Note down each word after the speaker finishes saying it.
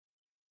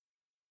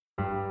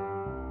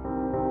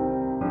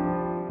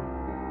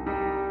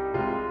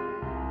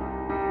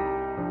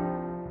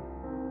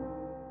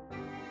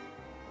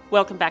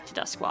Welcome back to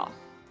Duskwall.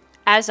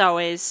 As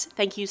always,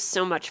 thank you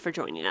so much for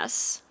joining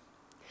us.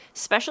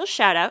 Special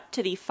shout out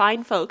to the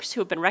fine folks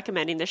who have been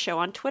recommending the show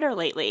on Twitter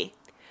lately.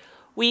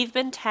 We've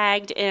been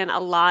tagged in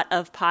a lot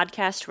of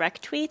podcast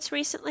rec tweets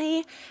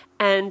recently,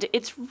 and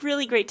it's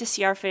really great to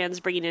see our fans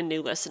bringing in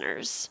new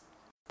listeners.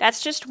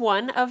 That's just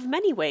one of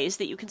many ways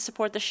that you can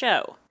support the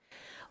show.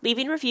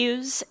 Leaving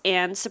reviews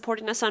and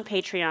supporting us on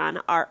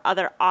Patreon are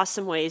other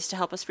awesome ways to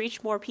help us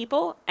reach more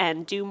people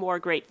and do more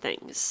great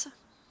things.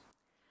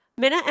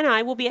 Minna and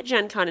I will be at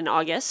Gen Con in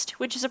August,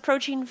 which is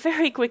approaching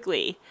very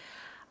quickly.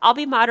 I'll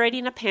be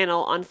moderating a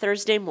panel on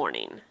Thursday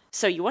morning,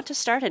 so you want to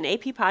start an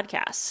AP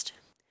podcast.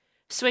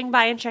 Swing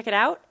by and check it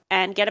out,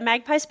 and get a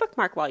Magpies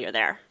bookmark while you're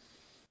there.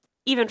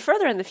 Even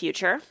further in the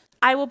future,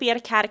 I will be at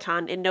a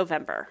Catacon in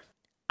November.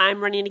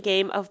 I'm running a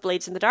game of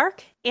Blades in the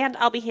Dark, and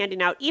I'll be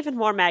handing out even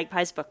more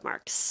Magpies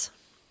bookmarks.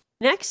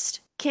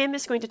 Next, Kim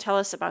is going to tell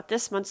us about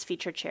this month's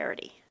featured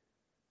charity.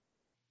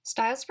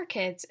 Styles for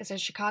Kids is a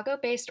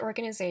Chicago-based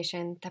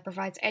organization that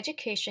provides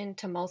education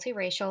to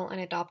multiracial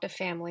and adoptive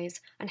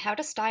families on how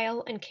to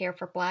style and care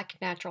for Black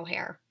natural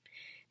hair.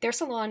 Their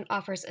salon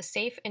offers a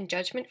safe and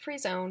judgment-free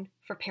zone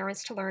for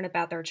parents to learn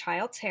about their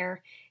child's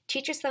hair,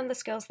 teaches them the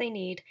skills they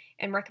need,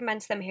 and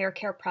recommends them hair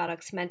care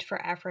products meant for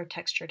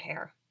Afro-textured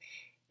hair.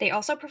 They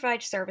also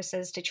provide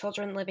services to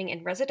children living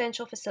in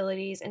residential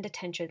facilities and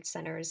detention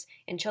centers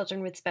and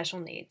children with special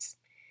needs.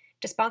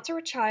 To sponsor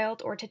a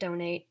child or to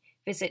donate,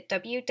 visit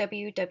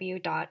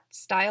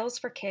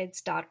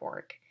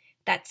www.stylesforkids.org.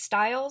 That's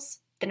styles,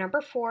 the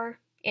number 4,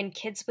 and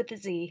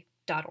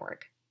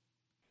kidswithaz.org.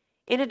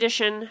 In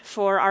addition,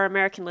 for our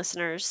American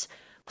listeners,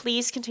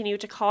 please continue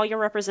to call your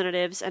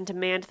representatives and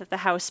demand that the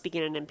House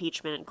begin an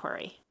impeachment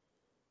inquiry.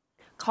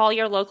 Call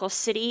your local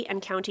city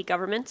and county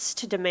governments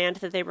to demand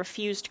that they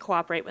refuse to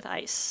cooperate with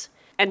ICE.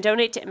 And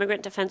donate to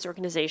immigrant defense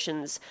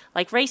organizations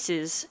like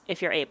RACES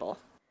if you're able.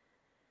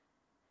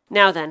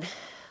 Now then,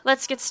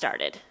 let's get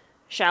started,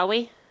 shall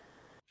we?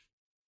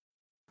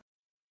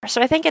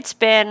 So I think it's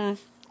been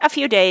a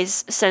few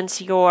days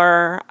since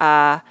your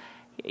 2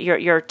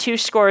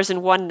 scores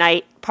in one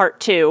night part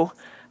 2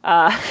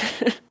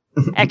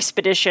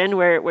 expedition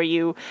where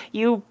you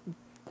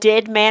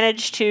did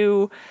manage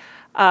to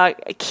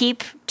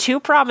keep 2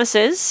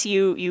 promises.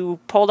 You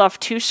pulled off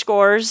 2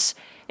 scores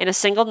in a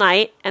single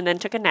night and then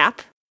took a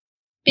nap.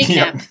 Big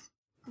nap.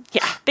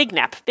 Yeah, big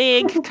nap.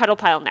 Big cuddle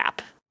pile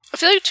nap. I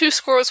feel like 2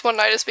 scores one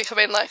night is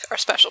becoming like our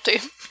specialty.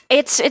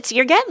 It's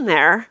you're getting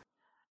there.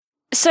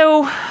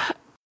 So,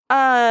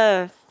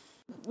 it's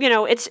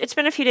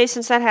been a few days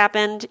since that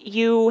happened.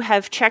 You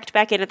have checked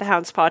back in at the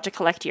Houndspaw to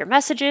collect your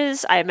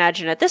messages. I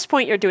imagine at this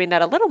point you're doing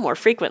that a little more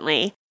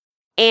frequently.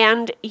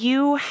 And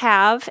you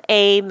have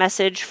a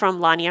message from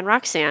Lonnie and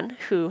Roxanne,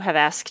 who have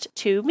asked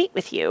to meet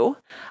with you.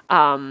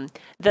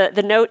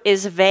 The note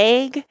is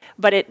vague,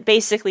 but it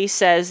basically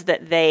says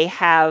that they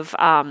have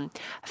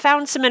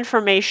found some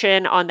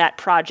information on that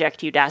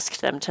project you'd asked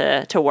them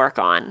to work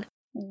on.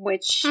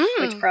 Which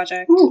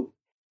project? Ooh.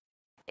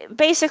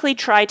 Basically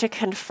try to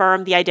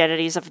confirm the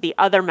identities of the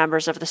other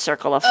members of the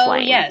Circle of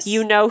Flame. Yes.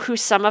 You know who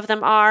some of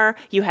them are.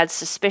 You had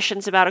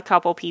suspicions about a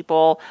couple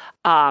people.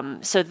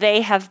 So they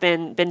have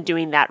been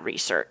doing that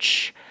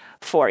research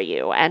for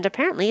you. And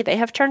apparently they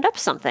have turned up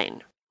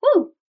something.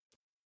 Woo!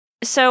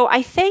 So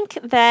I think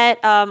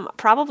that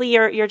probably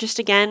you're just,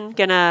 again,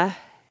 gonna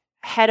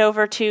head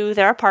over to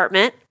their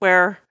apartment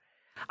where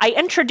I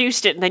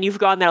introduced it and then you've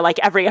gone there like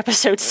every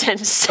episode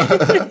since.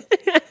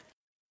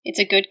 It's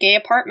a good gay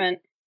apartment.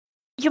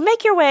 You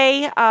make your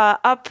way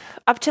up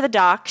to the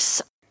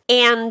docks,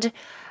 and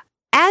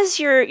as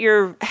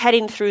you're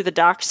heading through the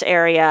docks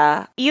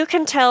area, you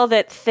can tell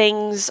that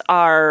things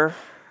have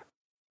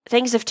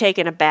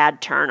taken a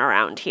bad turn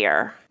around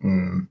here.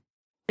 Mm.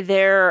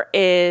 There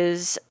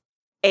is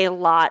a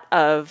lot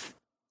of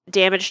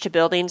damage to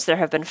buildings. There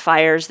have been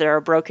fires. There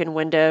are broken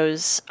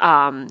windows.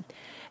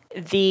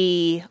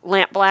 The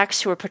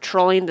lampblacks who are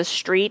patrolling the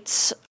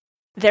streets,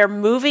 they're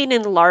moving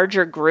in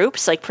larger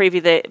groups. Like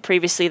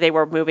previously they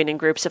were moving in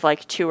groups of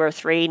like 2 or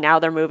 3. Now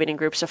they're moving in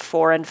groups of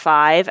 4 and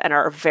 5 and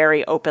are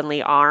very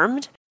openly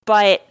armed.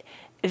 But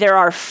there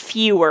are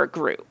fewer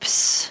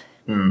groups.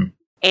 Mm.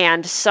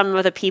 And some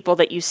of the people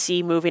that you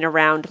see moving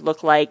around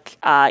look like,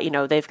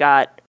 they've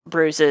got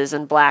bruises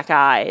and black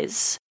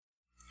eyes.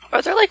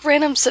 Are there like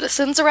random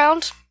citizens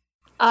around?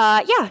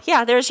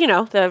 Yeah. There's,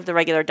 the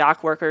regular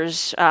dock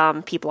workers,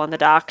 people on the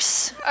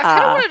docks. I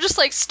kind of want to just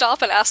like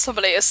stop and ask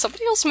somebody, is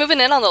somebody else moving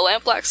in on the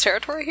Lampblack's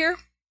territory here?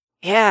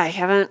 Yeah, I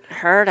haven't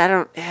heard.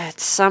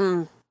 It's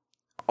some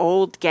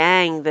old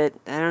gang that,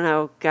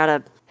 got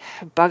a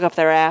bug up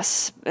their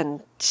ass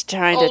and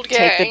trying Old to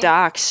take the gang?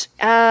 docks.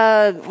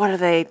 What are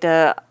they?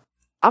 The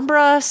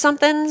Umbra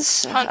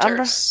somethings?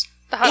 Hunters.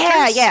 The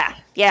Hunters?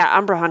 Yeah,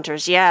 Umbra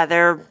Hunters. Yeah,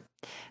 they're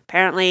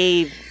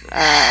apparently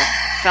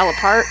fell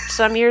apart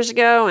some years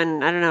ago,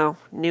 and I don't know,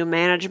 new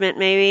management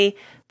maybe,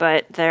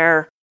 but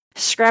they're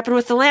scrapping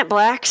with the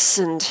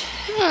Lampblacks, and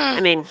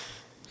I mean,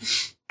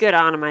 good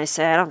on them, I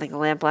say. I don't think the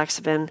Lampblacks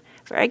have been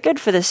very good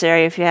for this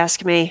area, if you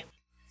ask me.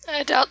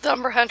 I doubt the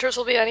Umber Hunters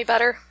will be any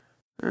better.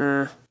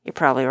 You're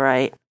probably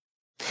right.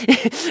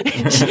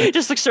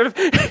 Just looks sort of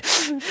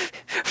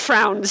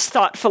frowns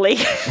thoughtfully.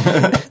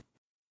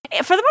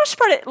 For the most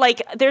part,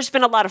 there's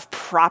been a lot of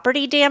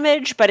property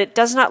damage, but it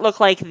does not look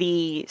like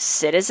the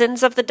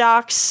citizens of the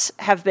docks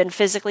have been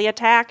physically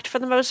attacked for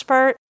the most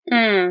part.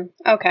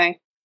 Okay.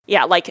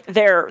 Yeah,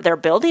 their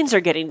buildings are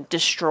getting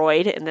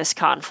destroyed in this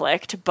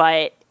conflict,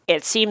 but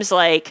it seems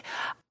like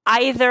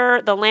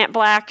either the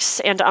Lampblacks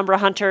and Umbra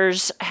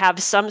Hunters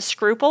have some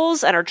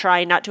scruples and are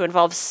trying not to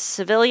involve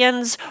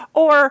civilians,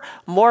 or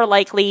more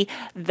likely,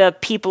 the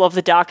people of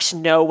the docks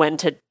know when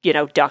to,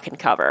 duck and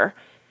cover.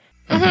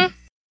 Mm-hmm.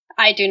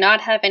 I do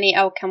not have any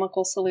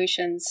alchemical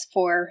solutions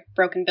for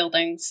broken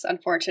buildings,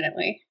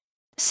 unfortunately.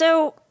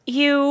 So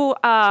you're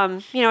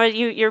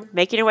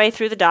making your way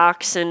through the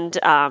docks, and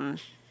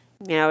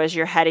as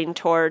you're heading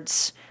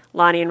towards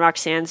Lonnie and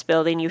Roxanne's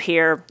building, you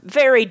hear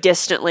very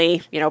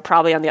distantly,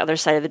 probably on the other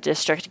side of the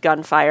district,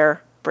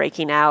 gunfire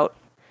breaking out.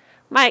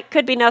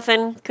 Could be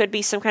nothing, could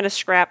be some kind of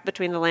scrap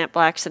between the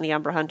Lampblacks and the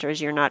Umbra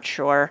Hunters, you're not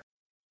sure.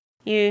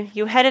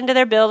 You head into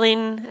their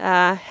building,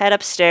 head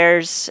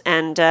upstairs,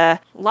 and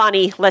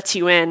Lonnie lets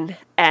you in,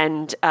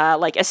 and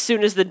as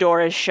soon as the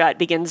door is shut,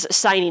 begins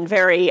signing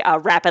very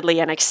rapidly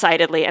and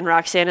excitedly, and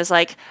Roxanne is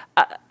like,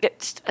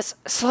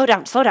 slow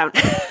down.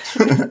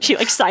 She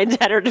signs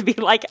at her to be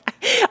like,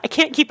 I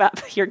can't keep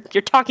up, you're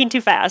talking too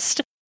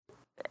fast.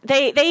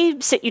 They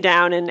sit you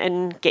down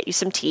and get you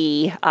some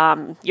tea.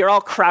 You're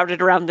all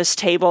crowded around this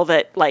table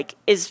that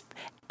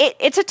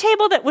it's a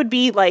table that would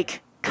be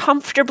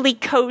comfortably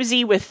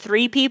cozy with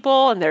 3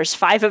 people, and there's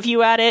 5 of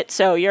you at it,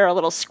 so you're a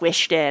little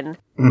squished in.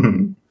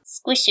 Mm-hmm.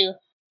 Squish you.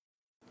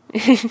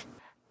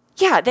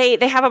 Yeah,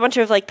 they have a bunch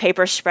of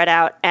paper spread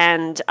out,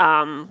 and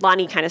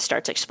Lonnie kind of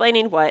starts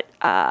explaining what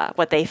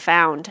they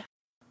found.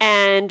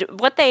 And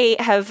what they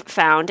have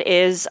found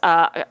is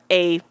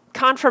a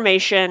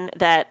confirmation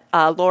that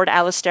Lord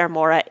Alistair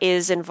Mora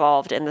is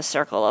involved in the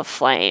Circle of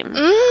Flame.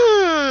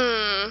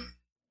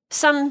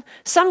 Some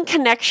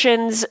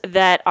connections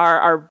that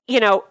are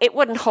it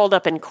wouldn't hold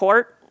up in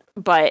court,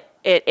 but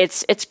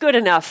it's good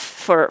enough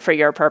for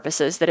your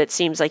purposes that it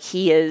seems like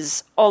he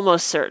is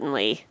almost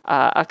certainly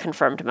a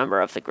confirmed member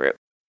of the group.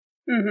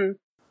 Mm-hmm.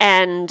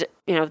 And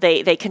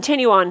they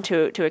continue on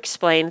to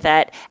explain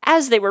that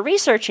as they were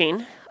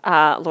researching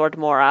Lord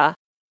Mora,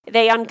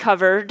 they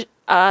uncovered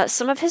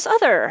some of his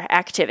other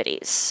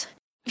activities.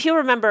 If you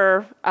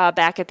remember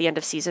back at the end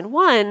of season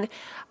 1,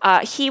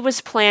 he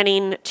was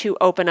planning to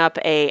open up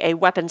a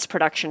weapons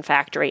production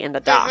factory in the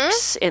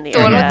docks in the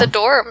area. The one with the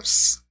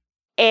dorms.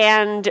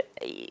 And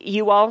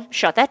you all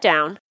shut that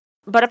down.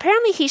 But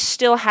apparently he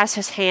still has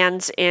his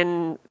hands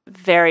in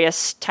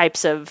various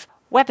types of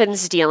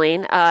weapons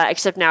dealing,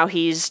 except now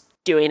he's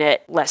doing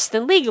it less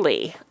than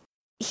legally.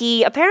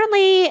 He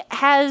apparently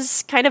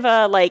has kind of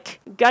a,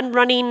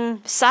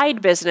 gun-running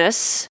side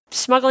business,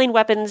 smuggling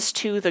weapons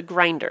to the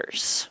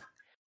Grinders.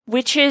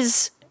 Which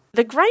is...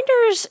 The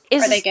Grinders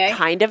is are they gay?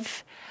 Kind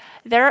of...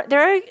 They're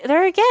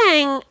a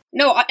gang.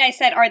 No, I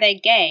said, are they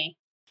gay?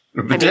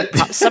 I mean,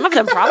 some of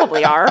them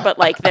probably are, but,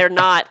 they're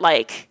not,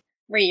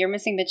 Ree, you're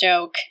missing the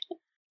joke.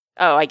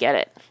 Oh, I get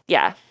it.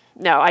 Yeah.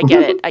 No, I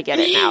get it. I get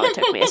it now. It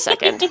took me a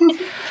second.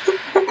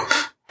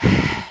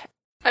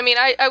 I mean,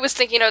 I was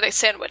thinking, are they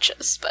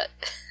sandwiches, but...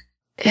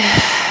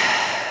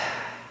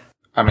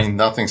 I mean,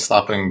 nothing's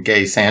stopping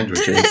gay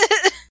sandwiches.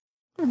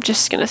 I'm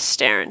just gonna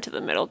stare into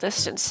the middle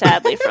distance,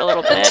 sadly, for a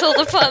little bit. Until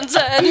the puns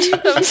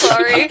end. I'm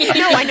sorry.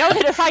 No, I know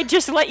that if I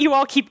just let you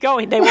all keep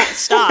going, they won't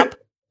stop.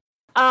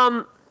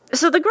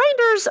 So the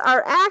Grinders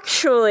are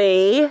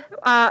actually,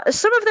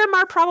 some of them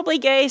are probably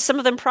gay, some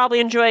of them probably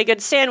enjoy a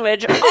good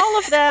sandwich. All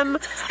of them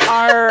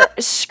are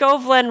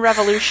Skovlen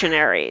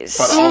revolutionaries.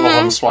 But all of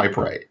them swipe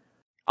right.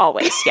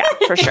 Always, yeah,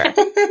 for sure.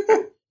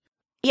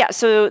 Yeah,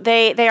 so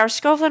they are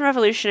Skovlen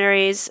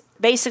revolutionaries.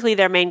 Basically,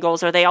 their main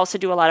goals are they also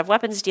do a lot of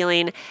weapons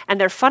dealing, and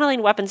they're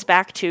funneling weapons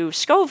back to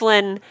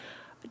Skovlen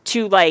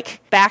to,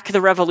 back the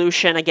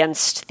revolution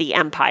against the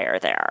Empire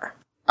there.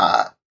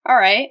 All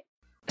right.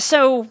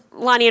 So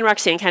Lonnie and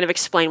Roxanne kind of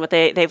explain what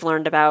they've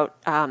learned about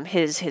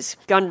his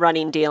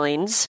gun-running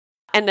dealings.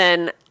 And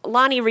then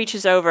Lonnie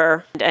reaches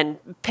over and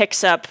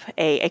picks up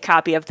a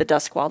copy of the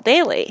Duskwall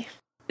Daily.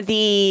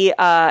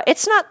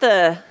 It's not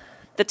the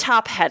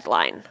top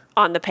headline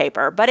on the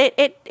paper, but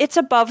it's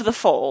above the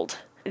fold.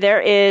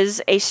 There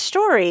is a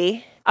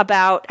story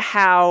about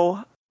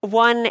how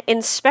one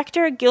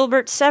Inspector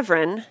Gilbert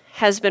Severin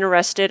has been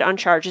arrested on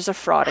charges of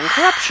fraud and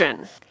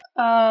corruption.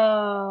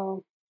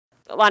 Oh.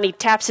 Lonnie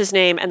taps his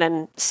name and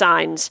then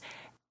signs,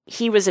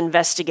 he was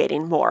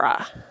investigating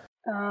Mora.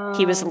 Oh.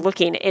 He was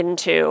looking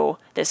into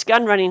this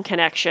gun-running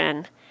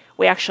connection.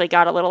 We actually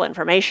got a little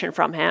information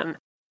from him.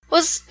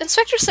 Was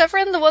Inspector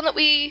Severin the one that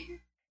we...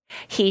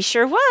 He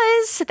sure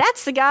was.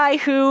 That's the guy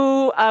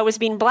who was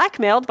being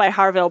blackmailed by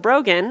Harville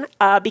Brogan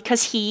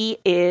because he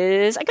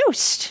is a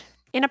ghost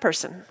in a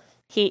person.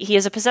 He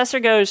is a possessor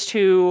ghost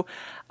who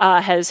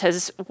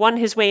has won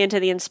his way into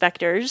the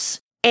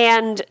inspectors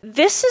And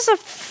this is a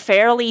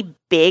fairly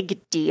big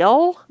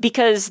deal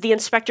because the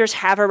inspectors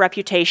have a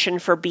reputation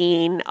for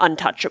being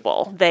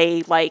untouchable.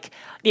 They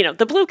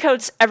the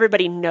Bluecoats,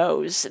 everybody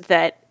knows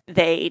that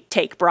they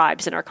take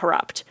bribes and are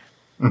corrupt.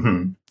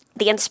 Mm-hmm.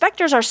 The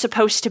inspectors are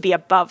supposed to be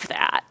above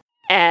that.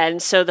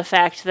 And so the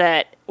fact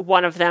that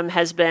one of them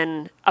has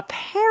been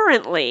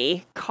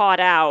apparently caught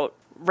out,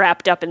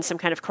 wrapped up in some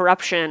kind of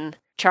corruption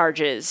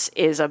charges,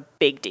 is a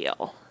big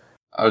deal.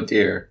 Oh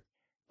dear.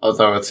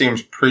 Although it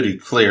seems pretty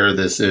clear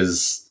this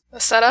is...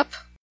 A setup?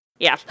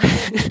 Yeah.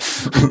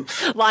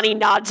 Lonnie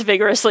nods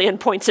vigorously and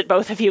points at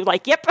both of you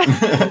like, yep.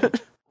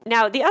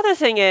 Now, the other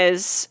thing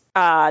is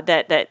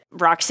that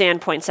Roxanne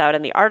points out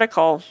in the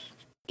article,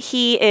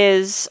 he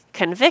is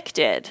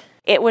convicted.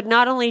 It would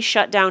not only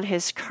shut down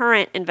his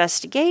current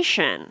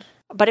investigation,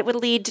 but it would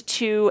lead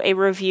to a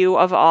review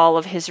of all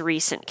of his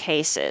recent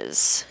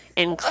cases,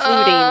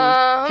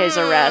 including his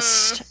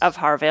arrest of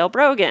Harvale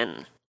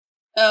Brogan.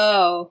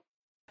 Oh.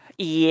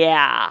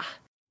 Yeah.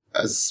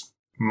 As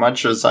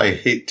much as I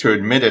hate to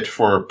admit it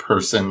for a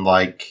person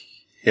like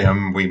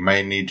him, we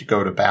may need to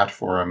go to bat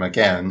for him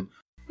again.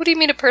 What do you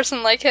mean a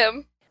person like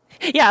him?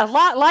 Yeah,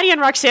 Lottie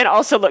and Roxanne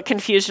also look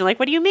confused and like,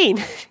 what do you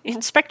mean?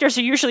 Inspectors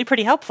are usually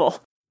pretty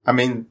helpful. I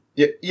mean,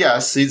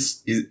 yes,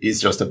 he's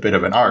just a bit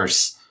of an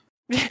arse.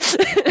 they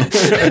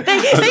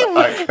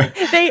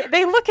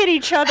look at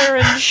each other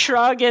and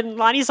shrug, and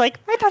Lonnie's like,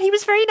 I thought he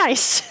was very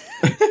nice.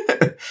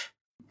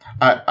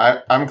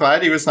 I'm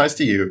glad he was nice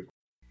to you.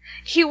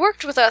 He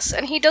worked with us,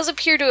 and he does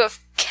appear to have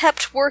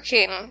kept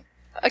working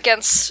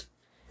against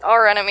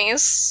our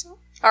enemies.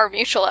 Our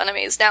mutual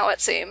enemies, now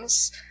it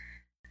seems.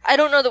 I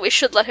don't know that we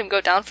should let him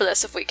go down for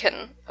this if we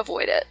can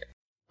avoid it.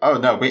 Oh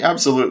no, we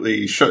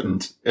absolutely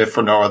shouldn't, if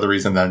for no other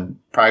reason than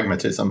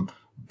pragmatism.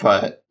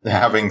 But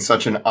having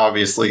such an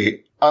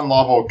obviously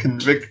unlawful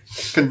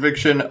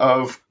conviction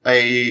of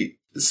a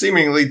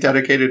seemingly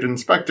dedicated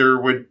inspector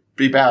would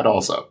be bad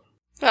also.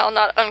 Well,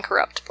 not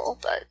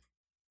uncorruptible, but...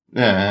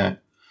 Yeah.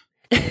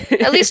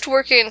 At least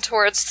working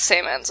towards the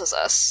same ends as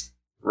us.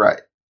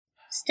 Right.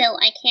 Still,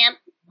 I can't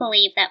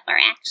believe that we're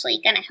actually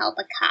gonna help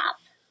a cop.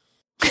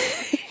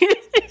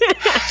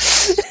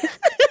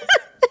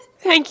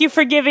 Thank you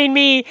for giving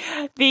me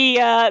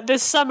the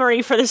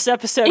summary for this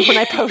episode when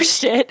I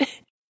post it.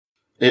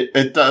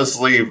 It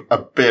does leave a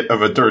bit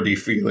of a dirty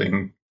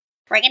feeling.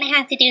 We're gonna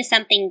have to do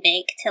something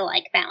big to,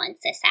 balance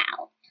this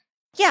out.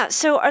 Yeah,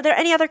 so are there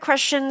any other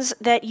questions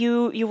that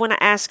you want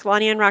to ask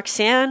Lonnie and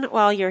Roxanne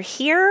while you're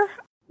here?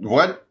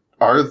 What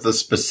are the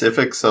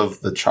specifics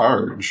of the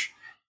charge?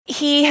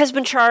 He has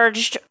been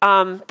charged,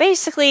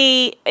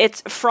 basically,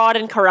 it's fraud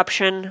and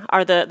corruption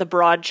are the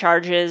broad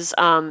charges.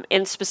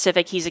 In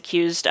specific, he's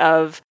accused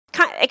of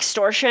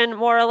extortion,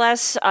 more or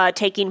less,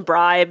 taking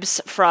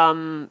bribes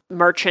from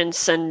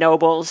merchants and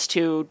nobles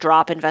to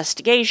drop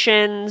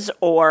investigations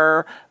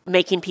or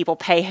making people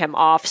pay him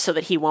off so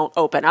that he won't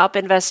open up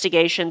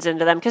investigations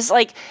into them. Because,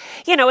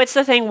 it's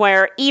the thing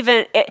where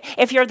even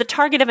if you're the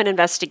target of an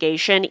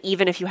investigation,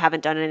 even if you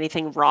haven't done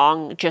anything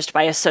wrong, just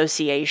by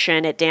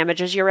association, it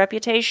damages your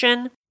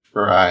reputation.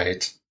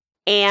 Right.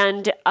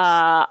 And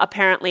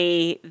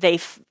apparently,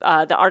 the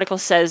article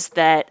says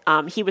that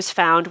he was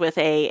found with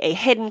a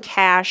hidden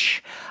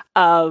cache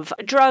of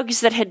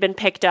drugs that had been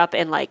picked up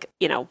in,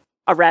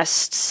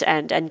 arrests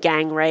and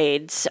gang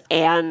raids,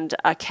 and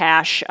a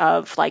cache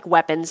of,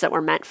 weapons that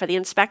were meant for the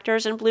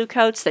inspectors in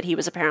Bluecoats that he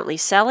was apparently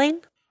selling.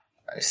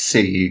 I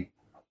see.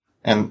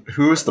 And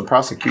who is the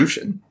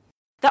prosecution?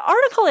 The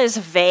article is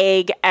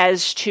vague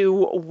as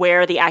to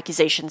where the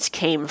accusations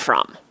came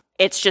from.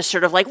 It's just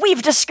sort of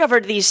we've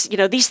discovered these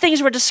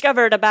things were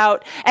discovered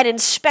about an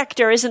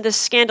inspector. Isn't this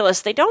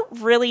scandalous? They don't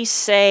really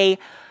say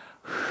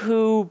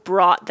who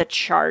brought the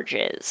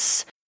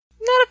charges.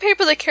 Not a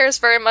paper that cares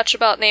very much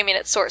about naming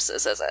its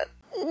sources, is it?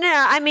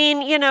 No, I mean,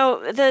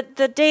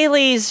 the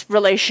Daily's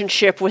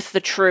relationship with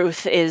the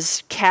truth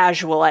is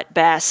casual at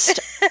best.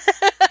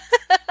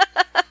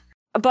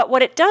 But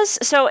what it does,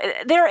 so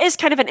there is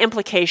kind of an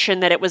implication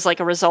that it was a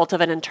result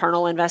of an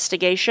internal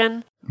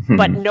investigation,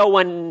 but no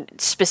one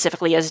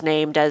specifically is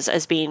named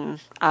as being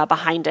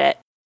behind it.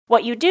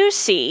 What you do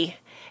see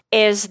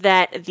is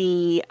that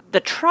the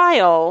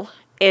trial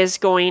is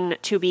going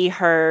to be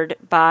heard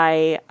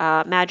by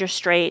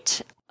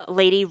Magistrate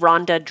Lady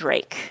Rhonda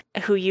Drake,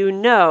 who you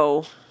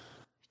know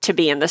to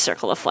be in the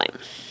Circle of Flame.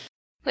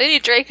 Lady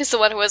Drake is the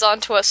one who was on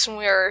to us when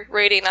we were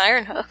raiding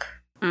Ironhook.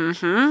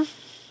 Mm-hmm.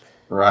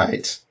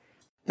 Right.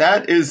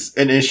 That is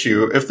an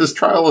issue. If this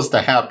trial is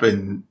to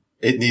happen,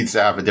 it needs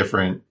to have a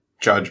different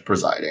judge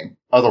presiding.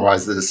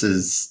 Otherwise, this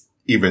is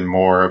even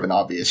more of an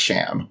obvious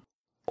sham.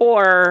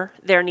 Or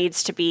there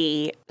needs to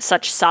be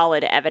such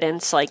solid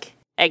evidence,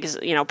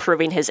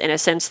 proving his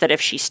innocence, that if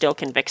she still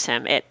convicts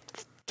him, it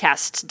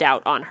casts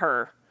doubt on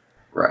her.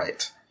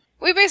 Right.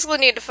 We basically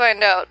need to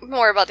find out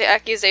more about the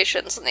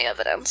accusations and the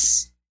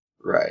evidence.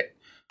 Right.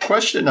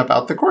 Question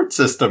about the court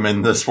system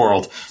in this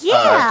world.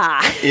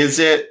 Yeah! Is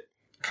it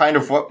kind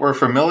of what we're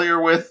familiar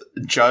with?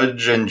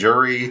 Judge and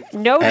jury?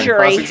 No and jury.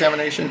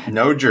 Cross-examination?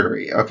 No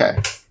jury. Okay.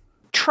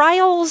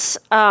 Trials,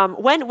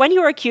 when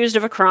you are accused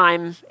of a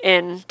crime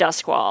in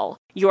Duskwall,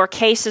 your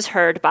case is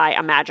heard by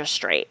a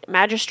magistrate.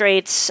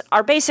 Magistrates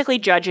are basically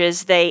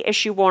judges. They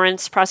issue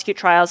warrants, prosecute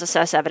trials,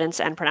 assess evidence,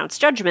 and pronounce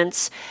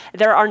judgments.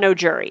 There are no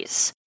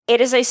juries.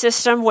 It is a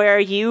system where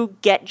you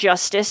get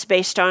justice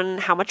based on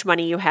how much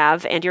money you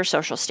have and your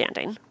social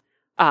standing.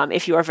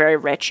 If you are very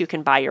rich, you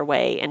can buy your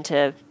way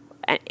into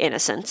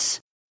innocence.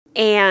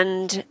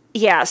 And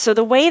yeah, so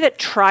the way that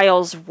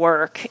trials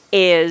work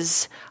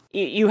is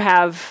you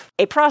have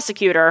a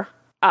prosecutor,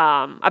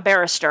 a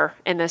barrister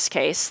in this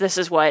case. This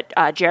is what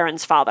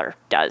Jaren's father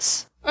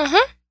does.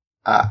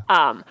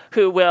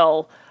 Who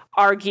will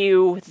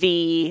argue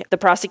the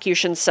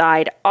prosecution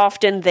side.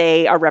 Often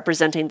they are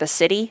representing the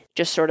city,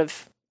 just sort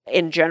of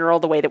in general,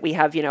 the way that we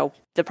have,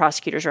 the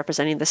prosecutors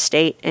representing the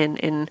state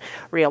in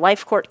real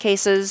life court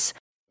cases.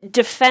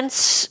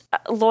 Defense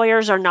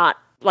lawyers are not,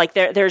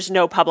 there's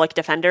no public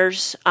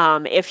defenders.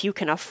 If you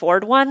can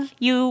afford one,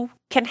 you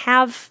can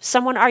have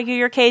someone argue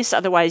your case.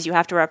 Otherwise, you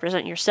have to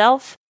represent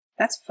yourself.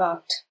 That's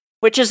fucked.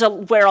 Which is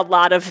where a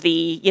lot of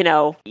the,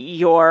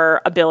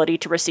 your ability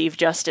to receive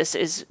justice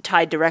is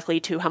tied directly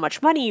to how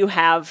much money you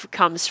have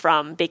comes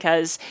from.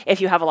 Because if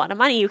you have a lot of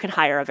money, you can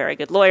hire a very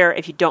good lawyer.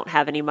 If you don't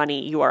have any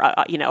money, you are,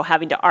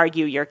 having to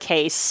argue your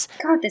case.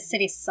 God, this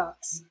city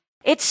sucks.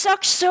 It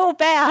sucks so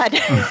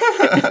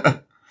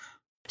bad.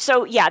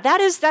 So yeah,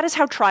 that is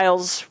how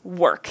trials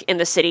work in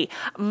the city.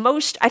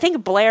 I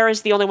think Blair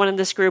is the only one in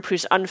this group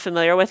who's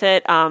unfamiliar with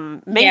it.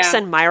 Minx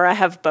and Myra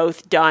have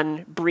both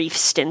done brief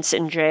stints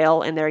in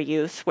jail in their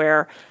youth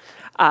where,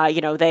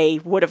 they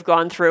would have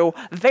gone through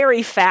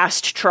very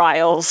fast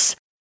trials.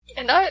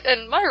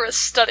 And Myra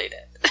studied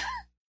it.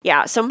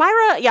 Yeah, so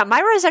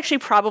Myra is actually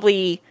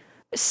probably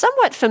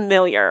somewhat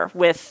familiar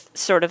with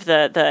sort of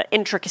the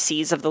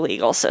intricacies of the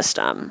legal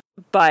system.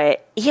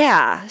 But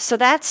yeah, so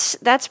that's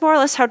more or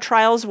less how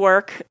trials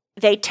work.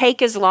 They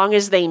take as long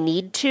as they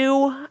need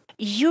to.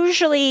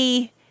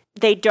 Usually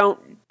they don't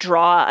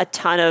draw a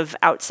ton of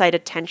outside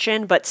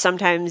attention, but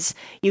sometimes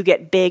you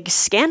get big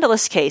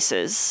scandalous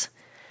cases,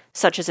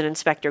 such as an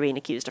inspector being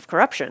accused of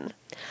corruption.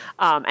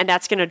 And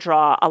that's going to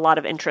draw a lot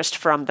of interest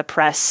from the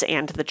press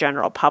and the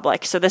general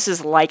public. So this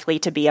is likely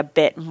to be a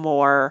bit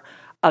more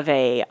of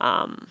a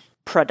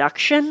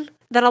production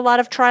than a lot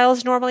of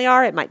trials normally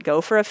are. It might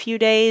go for a few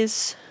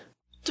days.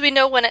 Do we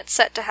know when it's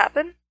set to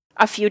happen?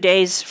 A few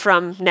days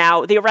from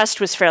now. The arrest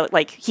was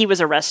he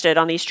was arrested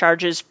on these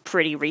charges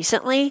pretty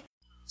recently.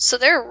 So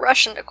they're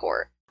rushing to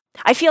court.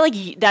 I feel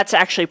like that's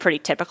actually pretty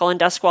typical in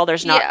Duskwall.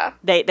 There's not,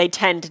 they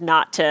tend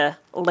not to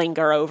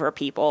linger over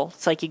people.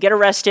 It's like you get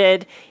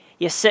arrested,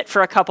 you sit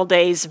for a couple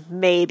days,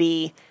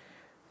 maybe,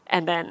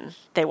 and then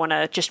they want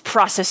to just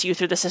process you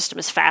through the system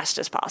as fast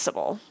as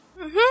possible.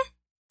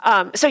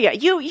 So yeah,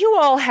 you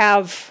all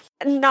have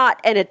not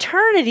an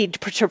eternity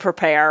to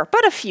prepare,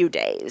 but a few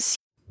days.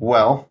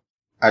 Well,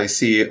 I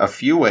see a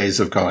few ways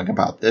of going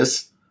about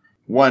this.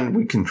 One,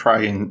 we can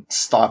try and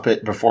stop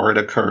it before it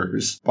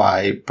occurs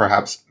by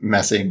perhaps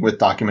messing with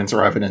documents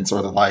or evidence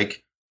or the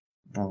like,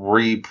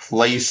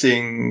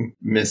 replacing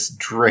Miss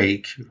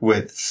Drake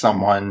with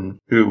someone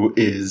who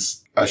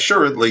is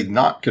assuredly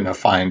not going to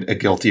find a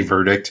guilty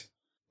verdict,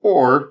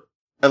 or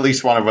at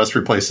least one of us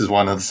replaces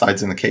one of the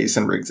sides in the case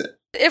and rigs it.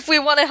 If we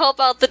want to help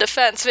out the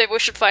defense, maybe we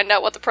should find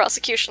out what the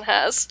prosecution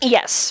has.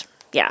 Yes.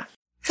 Yeah.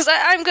 Because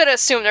I'm going to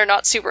assume they're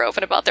not super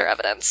open about their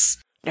evidence.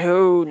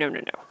 No.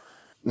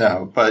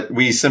 No, but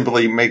we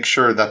simply make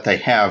sure that they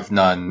have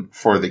none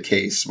for the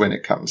case when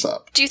it comes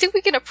up. Do you think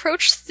we can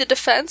approach the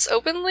defense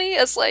openly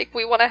as,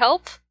 we want to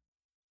help?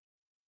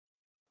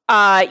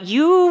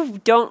 You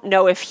don't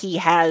know if he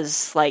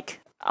has,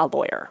 a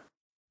lawyer.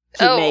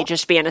 He may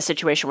just be in a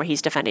situation where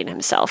he's defending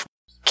himself.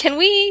 Can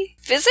we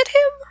visit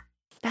him?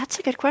 That's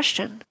a good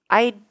question.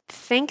 I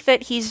think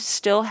that he's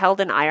still held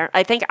in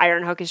I think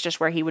Ironhook is just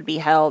where he would be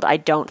held. I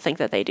don't think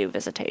that they do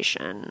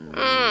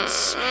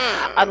visitations.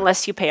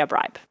 Unless you pay a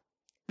bribe.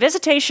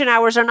 Visitation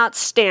hours are not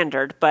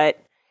standard,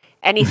 but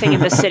anything in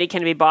the city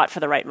can be bought for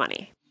the right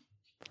money.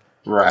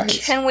 Right.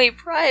 Can we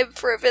bribe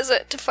for a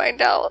visit to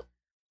find out?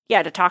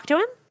 Yeah, to talk to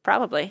him?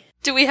 Probably.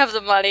 Do we have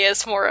the money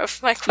is more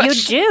of my question.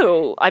 You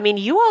do. I mean,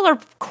 you all are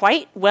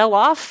quite well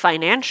off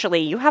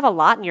financially. You have a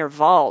lot in your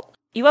vault.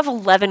 You have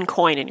 11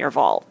 coin in your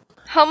vault.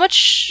 How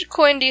much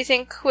coin do you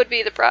think would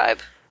be the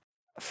bribe?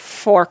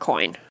 4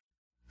 coin.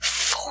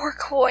 4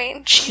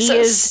 coin?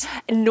 Jesus.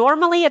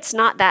 Normally it's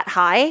not that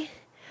high,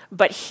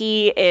 but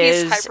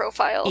he's high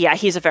profile. Yeah,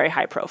 he's a very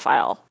high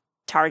profile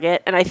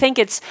target. And I think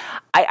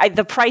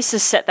the price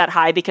is set that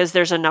high because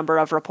there's a number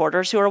of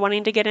reporters who are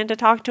wanting to get in to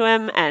talk to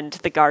him, and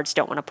the guards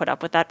don't want to put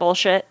up with that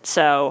bullshit,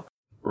 so.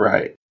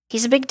 Right.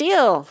 He's a big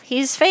deal.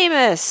 He's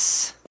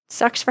famous.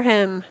 Sucks for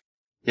him.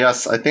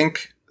 Yes, I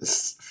think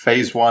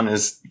phase 1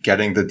 is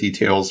getting the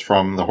details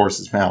from the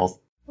horse's mouth.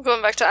 We're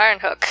going back to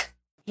Ironhook.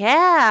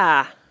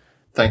 Yeah.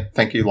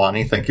 Thank you,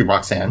 Lonnie. Thank you,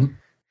 Roxanne.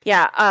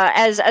 Yeah,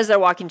 as they're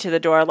walking to the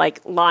door,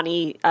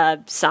 Lonnie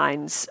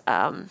signs,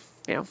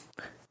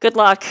 good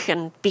luck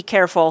and be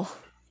careful.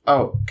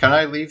 Oh, can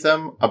I leave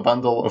them a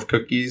bundle of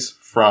cookies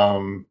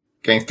from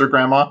gangster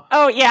grandma.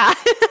 Oh, yeah.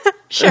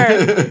 Sure.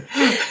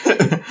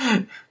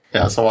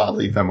 Yeah, so I'll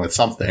leave them with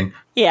something.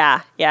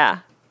 Yeah.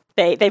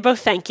 They both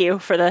thank you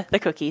for the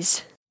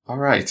cookies. All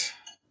right.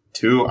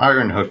 To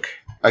Ironhook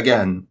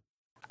again.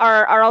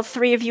 Are all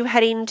three of you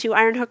heading to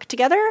Ironhook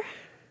together?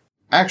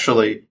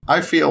 Actually,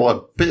 I feel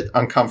a bit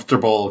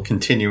uncomfortable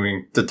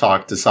continuing to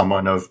talk to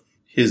someone of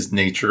his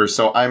nature,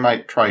 so I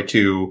might try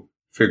to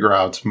figure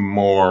out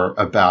more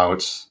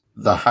about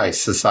the high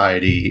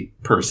society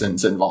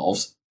persons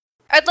involved.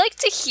 I'd like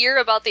to hear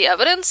about the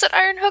evidence at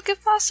Ironhook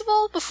if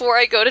possible before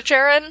I go to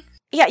Jaren.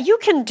 Yeah, you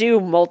can do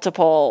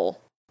multiple...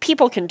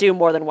 People can do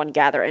more than one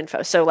gather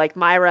info. So, like,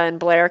 Myra and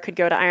Blair could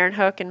go to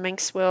Ironhook and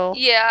Minx will...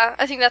 Yeah,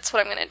 I think that's what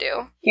I'm gonna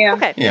do. Yeah.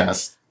 Okay.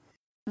 Yes.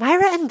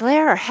 Myra and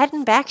Blair are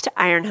heading back to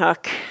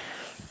Ironhook.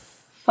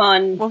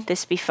 Fun. Won't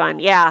this be fun?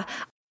 Yeah.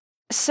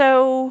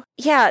 So,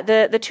 yeah,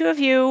 the two of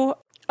you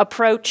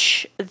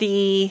approach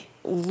the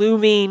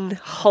looming,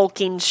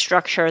 hulking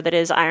structure that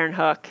is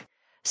Ironhook.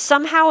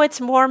 Somehow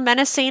it's more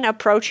menacing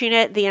approaching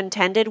it the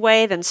intended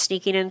way than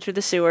sneaking in through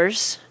the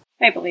sewers.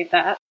 I believe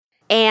that.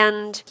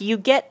 And you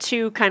get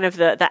to kind of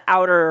the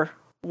outer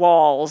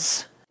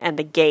walls and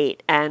the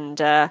gate, and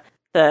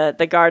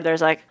the guard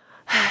there's like,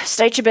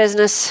 state your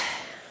business.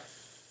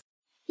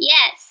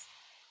 Yes.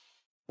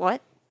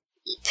 What?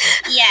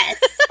 Yes.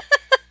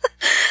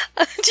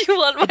 Do you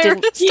want Myra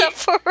didn't- to step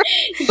forward?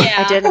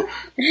 Yeah. I didn't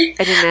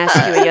ask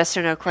you a yes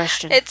or no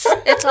question. It's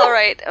all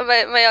right.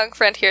 My young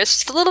friend here is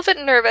just a little bit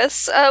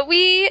nervous.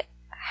 We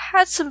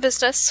had some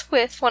business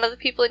with one of the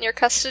people in your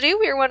custody.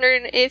 We were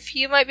wondering if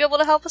you might be able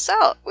to help us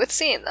out with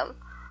seeing them.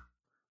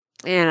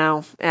 You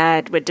know,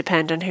 it would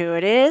depend on who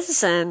it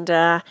is and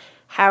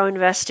how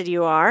invested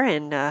you are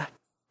in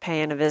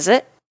paying a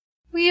visit.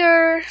 We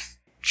are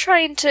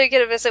trying to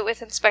get a visit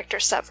with Inspector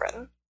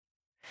Severin.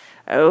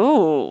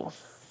 Oh,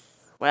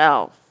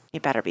 well, you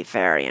better be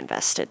very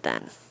invested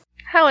then.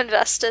 How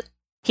invested?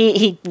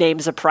 He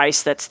names a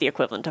price that's the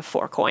equivalent of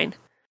 4 coin.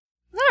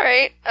 All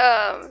right.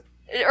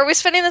 Are we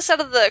spending this out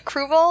of the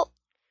crew vault,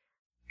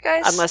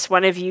 guys? Unless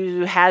one of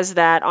you has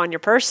that on your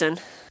person.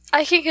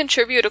 I can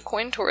contribute a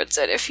coin towards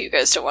it if you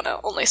guys don't want to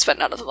only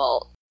spend out of the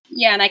vault.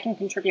 Yeah, and I can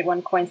contribute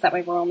 1 coin, so that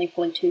way we're only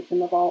pulling 2 from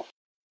the vault.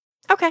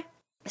 Okay.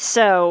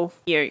 So,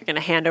 you're going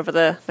to hand over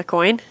the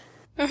coin?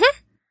 Mm-hmm.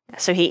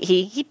 So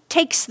he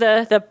takes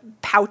the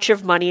pouch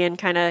of money and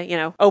kind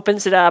of,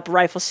 opens it up,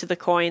 rifles through the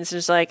coins, and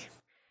is like,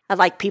 I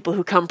like people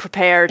who come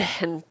prepared,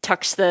 and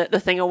tucks the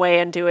thing away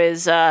into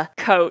his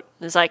coat.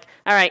 And is like,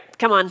 all right,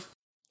 come on.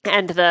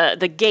 And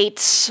the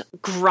gates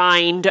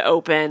grind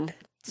open,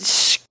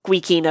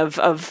 squeaking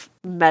of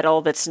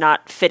metal that's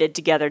not fitted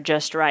together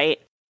just right.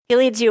 He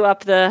leads you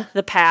up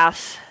the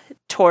path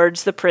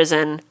towards the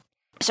prison.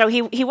 So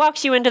he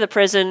walks you into the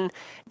prison,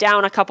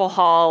 down a couple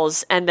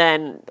halls, and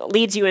then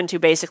leads you into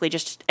basically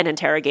just an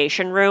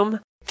interrogation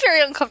room.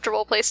 Very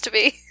uncomfortable place to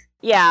be.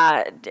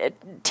 Yeah,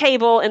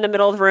 table in the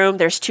middle of the room.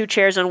 There's 2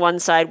 chairs on one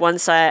side,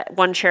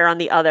 one chair on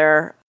the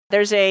other.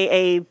 There's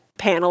a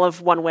panel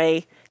of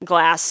one-way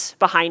glass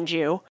behind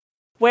you,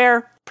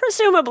 where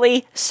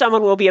presumably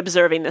someone will be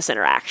observing this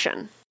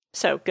interaction.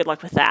 So good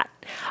luck with that.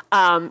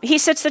 He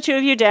sits the 2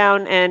 of you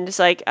down and is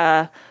like,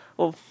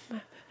 we'll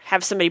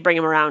have somebody bring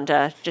him around.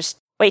 Just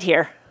wait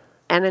here.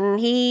 And then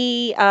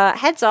he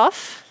heads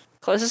off,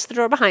 closes the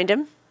door behind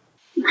him.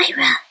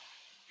 Myra.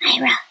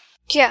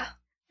 Yeah.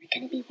 We're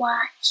gonna be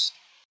watched.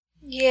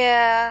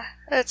 Yeah,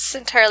 that's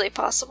entirely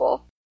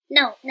possible.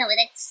 No,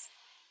 that's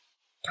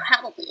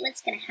probably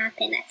what's gonna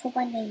happen. That's a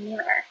one-way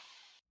mirror.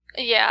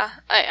 Yeah,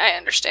 I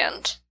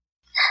understand.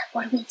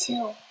 What do we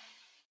do?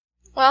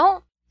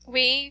 Well,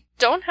 we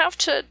don't have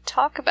to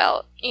talk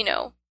about,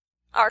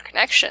 our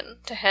connection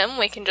to him.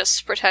 We can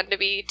just pretend to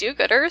be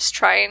do-gooders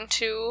trying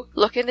to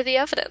look into the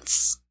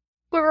evidence.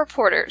 We're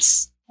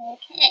reporters.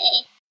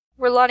 Okay.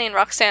 We're Lonnie and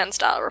Roxanne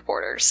style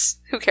reporters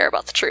who care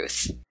about the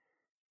truth.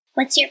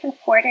 What's your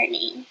reporter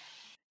name?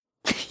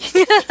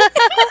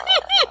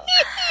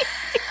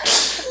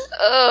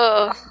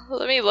 Oh,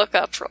 let me look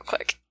up real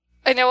quick.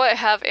 I know I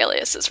have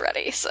aliases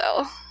ready,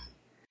 so...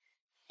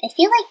 I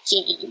feel like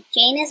Jane.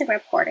 Jane is a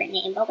reporter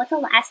name, but with a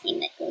last name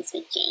that goes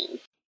with Jane.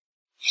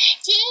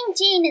 Jane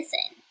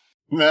Jameson.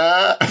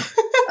 Nah.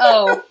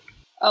 Oh,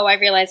 I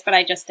realized what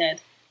I just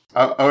did.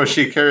 All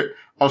she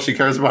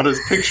cares about is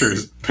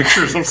pictures.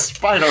 Pictures of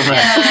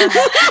Spider-Man.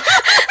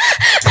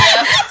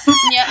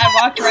 Yeah,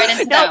 I walked right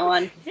into that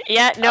one.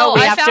 Yeah, no, Oh,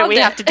 we I have found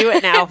it. to do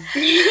it now. That's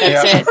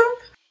Yeah. it.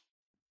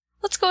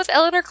 Let's go with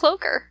Eleanor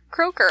Croker.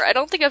 I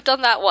don't think I've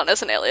done that one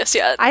as an alias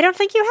yet. I don't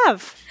think you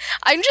have.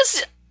 I'm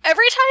just...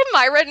 Every time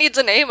Myra needs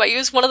a name, I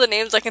use one of the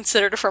names I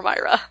considered for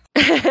Myra.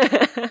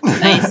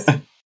 Nice.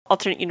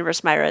 Alternate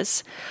universe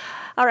Myras.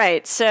 All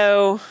right,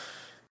 so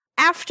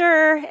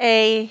after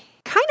a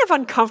kind of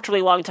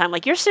uncomfortably long time,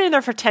 like you're sitting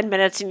there for 10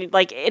 minutes and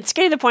it's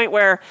getting to the point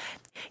where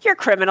you're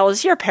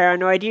criminals, you're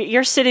paranoid,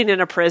 you're sitting in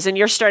a prison,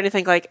 you're starting to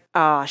think like,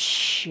 oh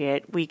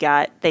shit,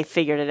 they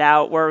figured it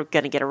out, we're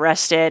going to get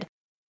arrested.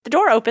 The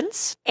door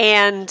opens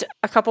and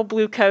a couple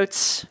blue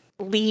coats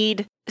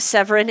lead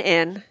Severin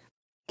in.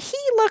 He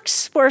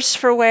looks worse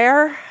for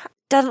wear.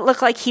 doesn't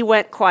look like he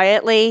went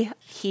quietly.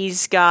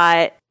 He's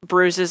got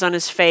bruises on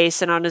his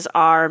face and on his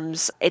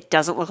arms. It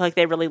doesn't look like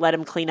they really let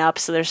him clean up,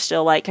 so there's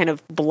still like kind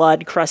of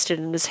blood crusted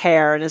in his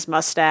hair and his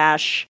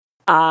mustache.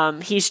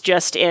 He's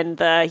just in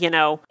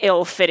the,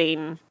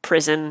 ill-fitting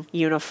prison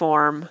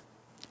uniform.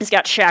 He's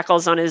got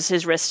shackles on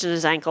his wrists and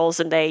his ankles,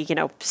 and they,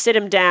 sit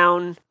him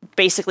down,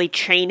 basically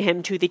chain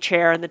him to the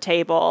chair and the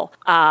table.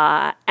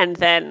 And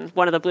then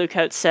one of the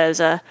bluecoats says,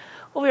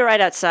 we'll be right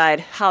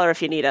outside. Holler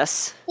if you need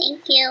us.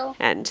 Thank you.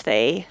 And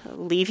they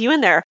leave you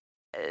in there.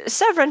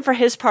 Severin, for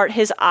his part,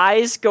 his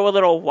eyes go a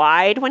little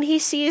wide when he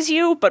sees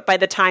you, but by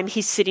the time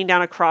he's sitting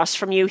down across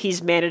from you,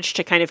 he's managed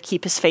to kind of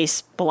keep his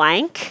face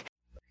blank.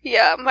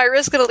 Yeah,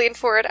 Myra's gonna lean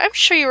forward. I'm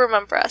sure you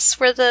remember us.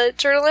 We're the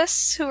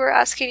journalists who were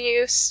asking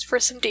you for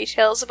some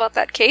details about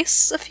that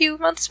case a few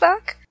months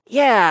back.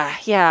 Yeah,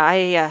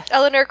 I,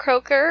 Eleanor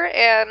Croker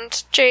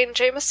and Jane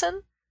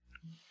Jameson.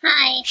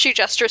 Hi. She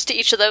gestures to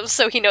each of them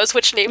so he knoes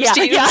which names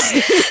to use.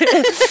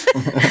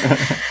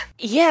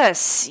 Yeah.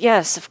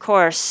 Yes, of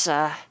course.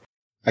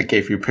 I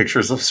gave you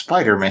pictures of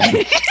Spider-Man.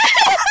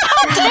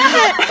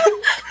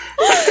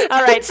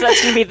 All right, so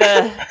that's going to be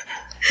the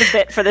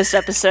bit for this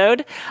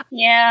episode.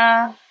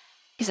 Yeah.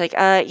 He's like,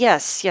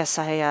 yes,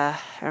 I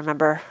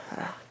remember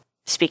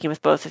speaking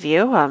with both of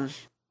you.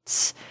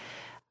 It's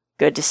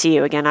good to see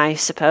you again, I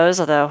suppose,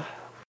 although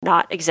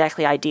not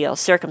exactly ideal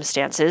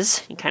circumstances.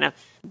 He kind of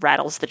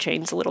rattles the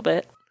chains a little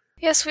bit.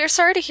 Yes, we are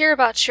sorry to hear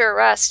about your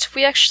arrest.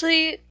 We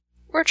actually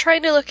were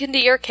trying to look into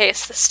your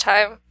case this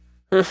time.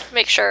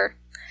 Make sure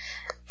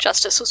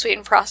justice was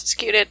being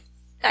prosecuted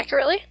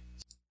accurately.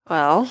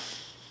 Well,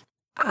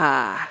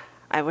 I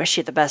wish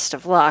you the best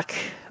of luck,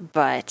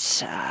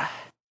 but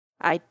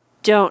I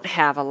don't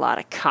have a lot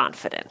of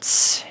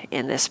confidence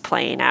in this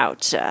playing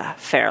out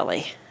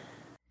fairly.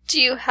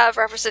 Do you have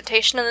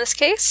representation in this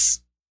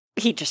case?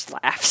 He just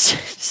laughs.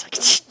 He's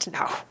like,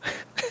 no.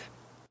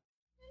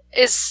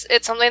 Is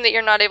it something that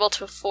you're not able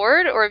to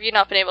afford, or have you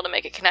not been able to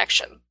make a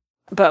connection?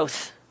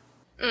 Both.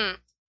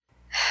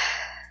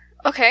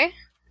 Okay.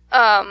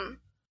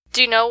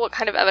 Do you know what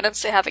kind of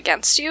evidence they have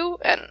against you?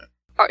 And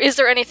is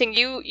there anything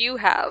you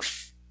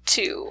have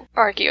to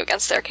argue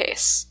against their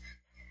case?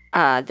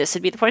 This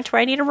would be the point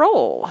where I need a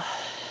roll.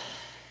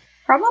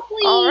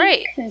 Probably All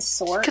right.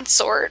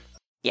 consort.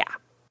 Yeah,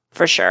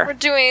 for sure. We're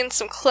doing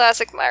some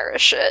classic Myra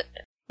shit.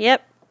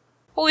 Yep.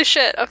 Holy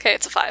shit. Okay,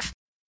 it's a 5.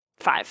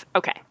 5.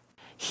 Okay.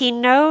 He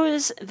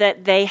knows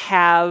that they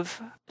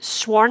have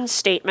sworn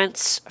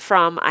statements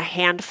from a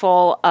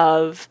handful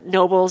of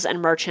nobles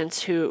and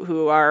merchants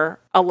who are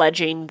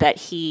alleging that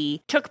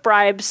he took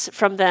bribes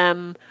from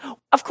them.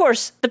 Of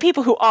course, the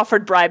people who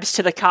offered bribes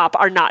to the cop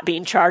are not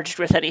being charged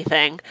with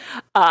anything.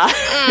 So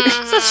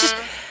it's just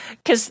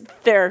because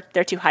they're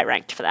too high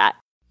ranked for that.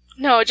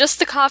 No, just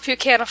the cop who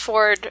can't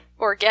afford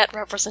or get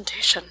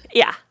representation.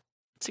 Yeah.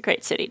 It's a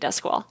great city,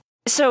 Duskwall.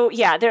 So,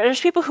 yeah, there's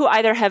people who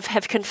either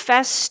have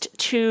confessed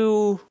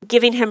to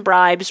giving him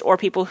bribes or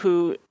people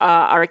who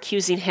are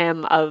accusing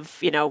him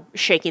of,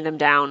 shaking them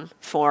down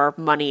for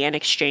money in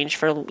exchange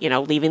for,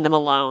 leaving them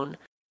alone.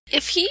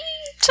 If he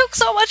took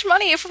so much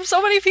money from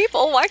so many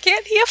people, why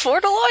can't he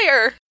afford a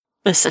lawyer?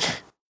 Listen.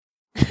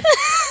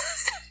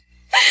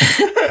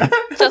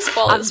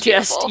 Duskwall is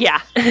beautiful.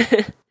 Yeah.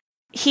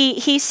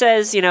 He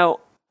says,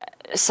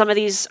 some of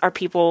these are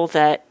people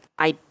that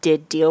I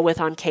did deal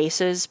with on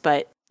cases,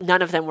 but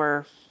none of them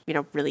were,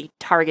 really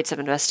targets of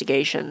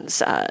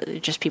investigations,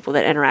 just people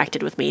that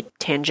interacted with me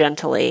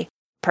tangentially.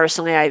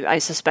 Personally, I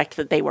suspect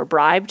that they were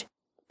bribed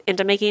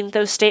into making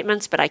those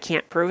statements, but I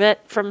can't prove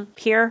it from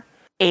here.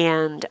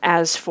 And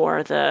as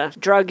for the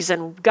drugs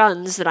and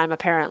guns that I'm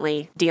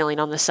apparently dealing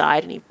on the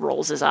side, and he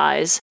rolls his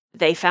eyes,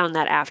 they found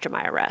that after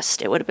my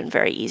arrest. It would have been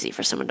very easy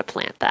for someone to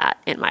plant that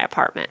in my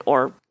apartment,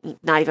 or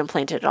not even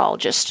plant it at all,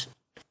 just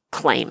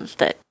claim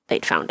that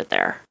they'd found it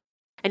there.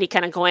 And he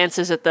kind of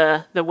glances at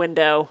the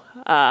window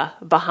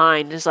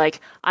behind. Is like,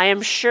 I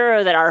am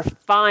sure that our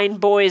fine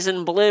boys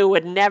in blue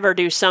would never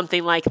do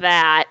something like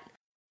that.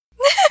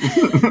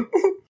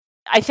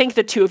 I think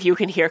the two of you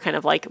can hear kind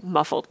of like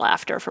muffled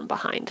laughter from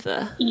behind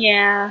the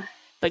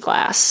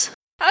glass.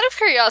 Out of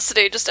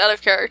curiosity, just out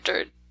of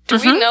character, do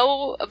we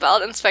know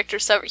about Inspector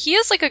Sever? He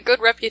has like a good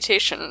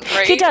reputation,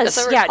 right? He does,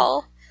 as I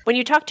recall. When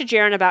you talked to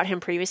Jaren about him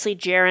previously,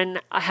 Jaren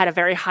had a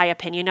very high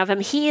opinion of him.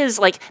 He is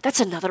like,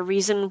 that's another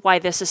reason why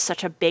this is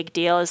such a big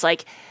deal, is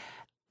like,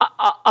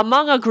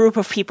 among a group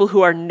of people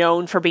who are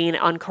known for being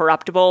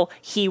uncorruptible,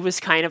 he was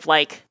kind of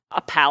like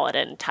a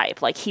paladin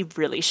type. Like, he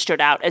really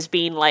stood out as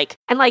being like,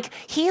 and like,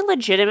 he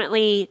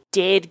legitimately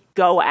did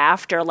go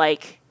after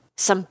like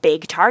some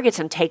big targets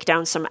and take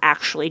down some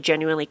actually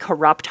genuinely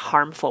corrupt,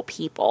 harmful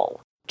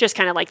people. Just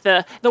kind of like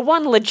the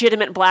one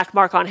legitimate black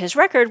mark on his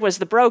record was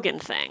the Brogan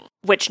thing,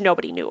 which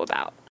nobody knew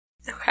about.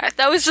 Okay,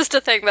 that was just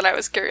a thing that I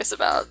was curious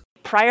about.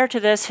 Prior to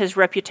this, his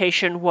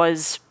reputation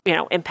was,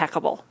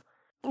 impeccable,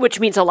 which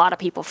means a lot of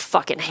people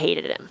fucking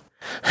hated him.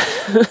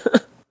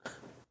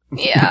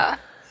 Yeah.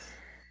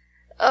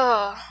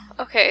 Oh,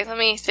 okay, let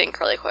me think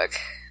really quick.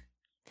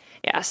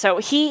 Yeah, so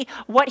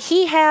what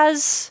he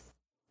has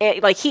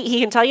he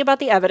can tell you about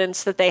the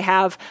evidence that they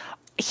have.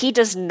 He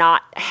does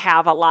not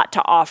have a lot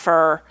to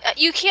offer.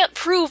 You can't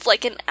prove,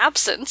 like, an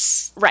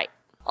absence. Right.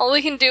 All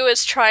we can do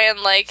is try and,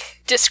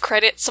 like,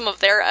 discredit some of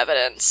their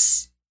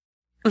evidence.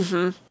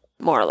 Mm-hmm.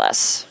 More or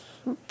less.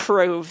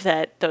 Prove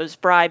that those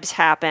bribes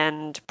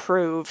happened.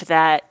 Prove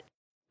that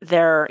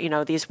they're,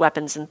 these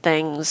weapons and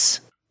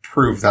things.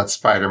 Prove that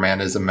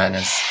Spider-Man is a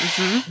menace.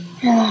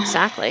 Mm-hmm.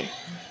 Exactly.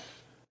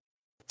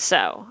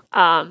 So,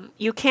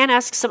 you can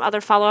ask some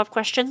other follow-up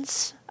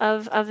questions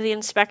of the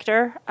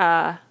inspector,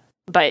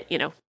 but,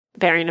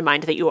 bearing in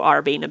mind that you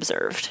are being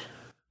observed.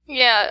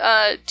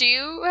 Yeah, do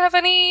you have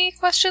any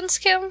questions,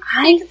 Kim,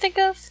 you can think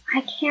of?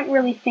 I can't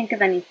really think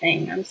of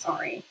anything, I'm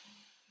sorry.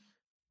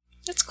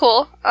 It's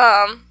cool.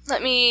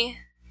 Give me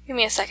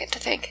a second to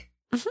think.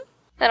 Mm-hmm.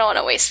 I don't want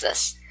to waste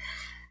this.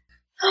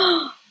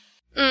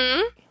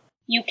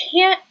 You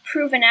can't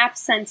prove an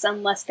absence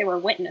unless there were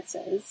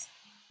witnesses.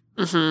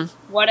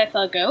 Mm-hmm. What if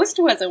a ghost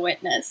was a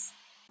witness?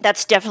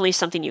 That's definitely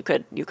something you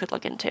could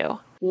look into.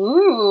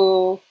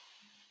 Ooh.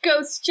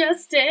 Ghost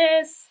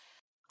justice!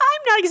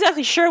 I'm not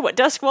exactly sure what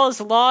Duskwall's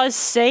laws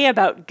say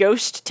about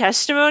ghost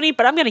testimony,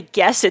 but I'm going to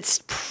guess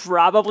it's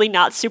probably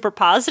not super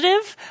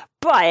positive,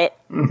 but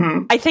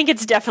I think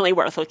it's definitely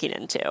worth looking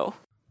into.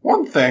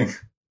 One thing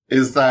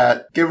is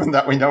that, given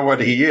that we know what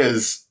he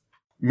is,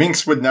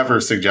 Minx would never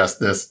suggest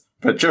this,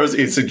 but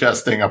Josie is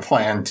suggesting a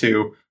plan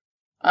to,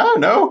 I don't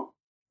know,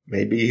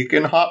 maybe he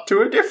can hop to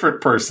a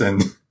different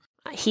person.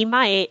 He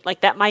might.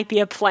 That might be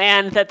a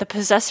plan that the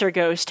Possessor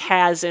Ghost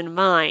has in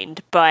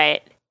mind,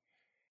 but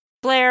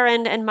Blair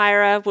and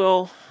Myra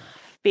will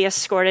be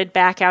escorted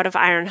back out of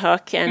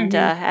Ironhook, and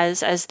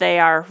as they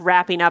are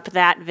wrapping up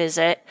that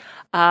visit,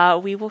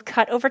 we will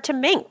cut over to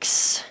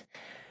Minx,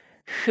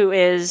 who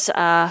is,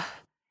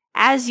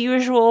 as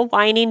usual,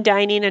 wining,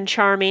 dining, and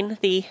charming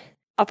the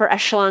upper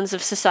echelons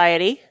of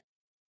society.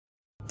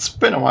 It's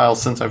been a while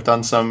since I've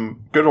done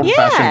some good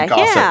old-fashioned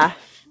gossip.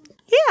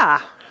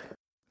 Yeah.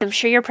 I'm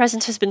sure your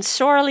presence has been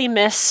sorely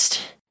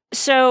missed.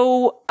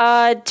 So,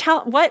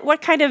 tell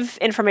what kind of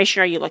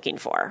information are you looking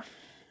for?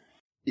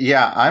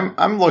 Yeah,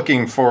 I'm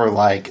looking for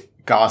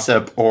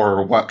gossip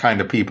or what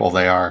kind of people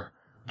they are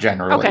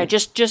generally. Okay,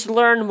 just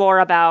learn more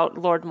about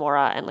Lord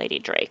Mora and Lady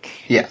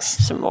Drake.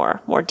 Yes. Some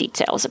more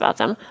details about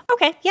them.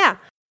 Okay, yeah.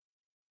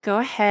 Go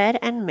ahead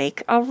and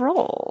make a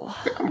roll.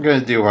 I'm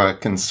going to do a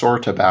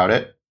consort about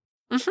it.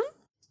 Mm-hmm.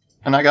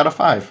 And I got a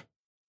 5.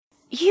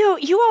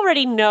 You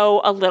already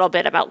know a little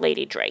bit about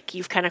Lady Drake.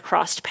 You've kind of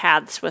crossed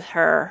paths with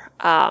her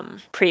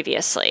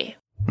previously.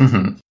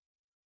 Mm-hmm.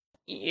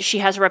 She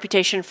has a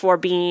reputation for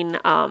being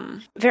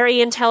very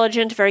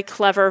intelligent, very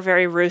clever,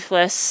 very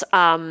ruthless.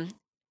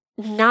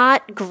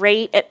 Not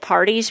great at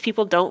parties.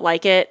 People don't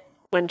like it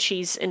when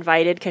she's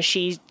invited because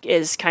she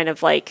is kind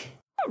of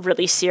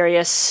really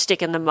serious,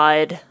 stick in the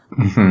mud.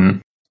 Mm-hmm.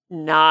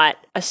 Not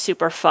a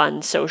super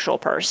fun social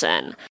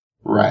person.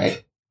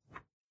 Right.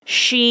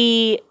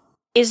 She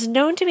is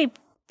known to be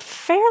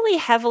fairly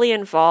heavily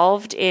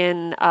involved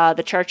in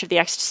the Church of the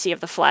Ecstasy of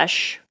the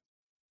Flesh.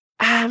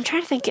 I'm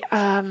trying to think.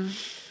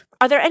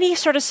 Are there any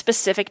sort of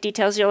specific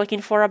details you're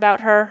looking for about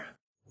her?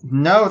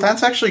 No,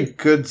 that's actually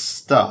good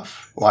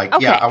stuff. Okay.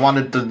 Yeah, I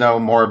wanted to know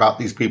more about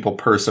these people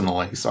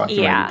personally, so I can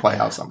maybe play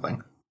out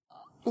something.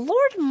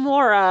 Lord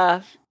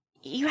Mora,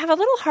 you have a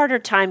little harder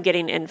time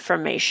getting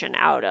information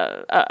out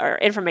of, or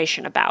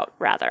information about,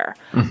 rather.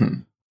 Mm-hmm.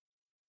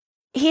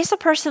 He's a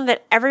person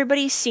that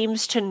everybody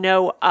seems to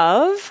know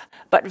of,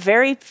 but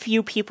very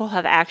few people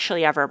have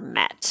actually ever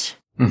met.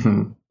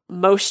 Mm-hmm.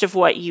 Most of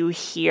what you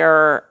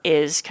hear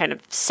is kind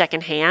of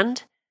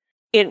secondhand.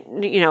 It,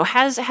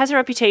 has a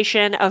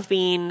reputation of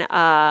being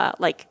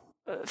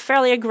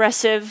fairly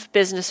aggressive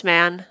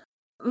businessman.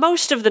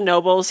 Most of the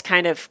nobles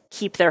kind of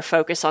keep their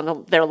focus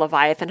on their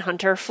Leviathan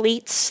hunter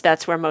fleets.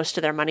 That's where most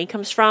of their money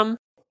comes from.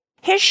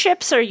 His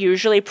ships are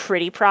usually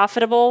pretty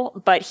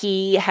profitable, but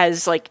he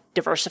has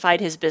diversified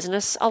his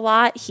business a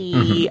lot.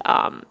 He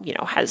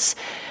has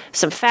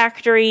some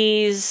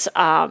factories.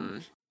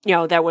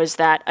 There was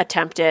that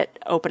attempt at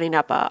opening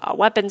up a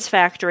weapons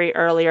factory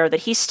earlier that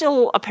he's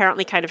still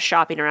apparently kind of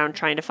shopping around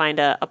trying to find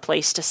a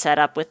place to set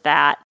up with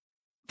that.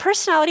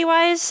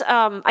 Personality-wise,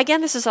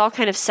 again, this is all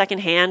kind of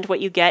secondhand. What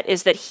you get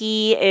is that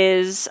he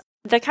is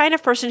the kind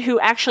of person who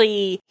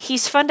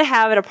he's fun to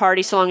have at a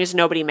party so long as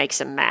nobody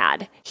makes him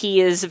mad. He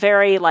is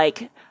very,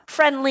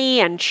 friendly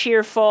and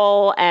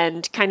cheerful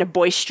and kind of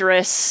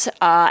boisterous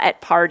at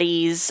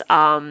parties,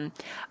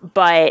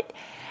 but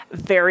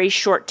very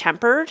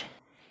short-tempered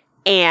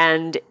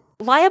and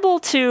liable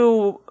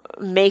to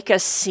make a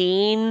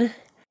scene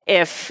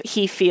if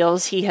he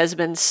feels he has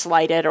been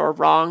slighted or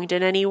wronged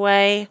in any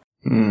way.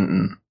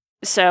 Mm.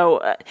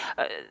 So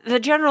the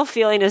general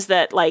feeling is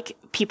that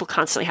people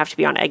constantly have to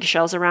be on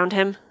eggshells around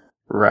him.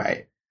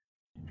 Right.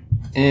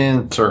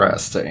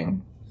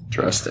 Interesting.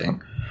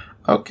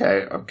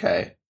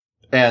 Okay.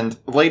 And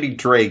Lady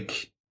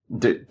Drake,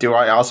 do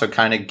I also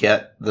kind of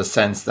get the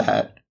sense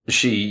that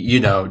she,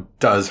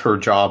 does her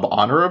job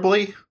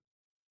honorably?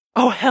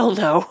 Oh, hell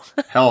no.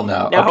 Hell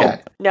no. No,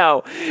 Okay.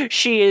 no.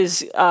 She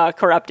is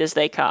corrupt as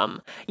they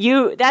come.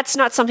 That's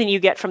not something you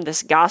get from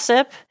this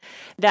gossip.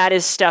 That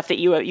is stuff that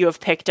you have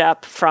picked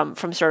up from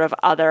sort of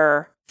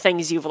other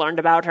things you've learned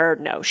about her.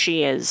 No,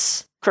 she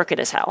is crooked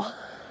as hell.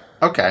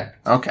 Okay.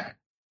 All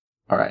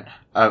right.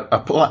 A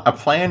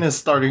plan is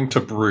starting to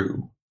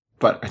brew,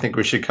 but I think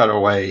we should cut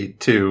away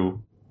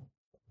to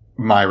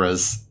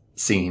Myra's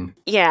scene.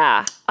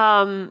 Yeah.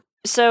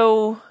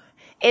 So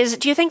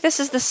do you think this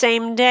is the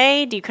same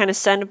day? Do you kind of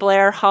send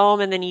Blair home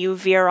and then you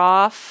veer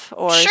off,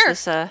 or Sure.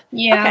 is this a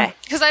Yeah. Okay.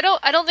 Because I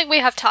don't think we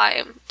have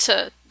time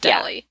to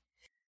dally.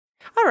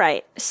 All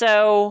right.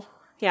 So,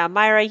 yeah,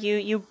 Myra,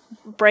 you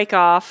break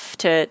off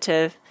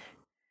to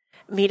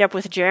meet up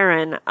with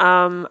Jaren.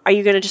 Are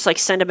you going to just like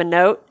send him a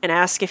note and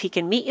ask if he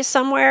can meet you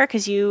somewhere?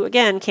 Because you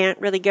again can't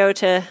really go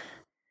to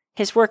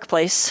his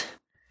workplace.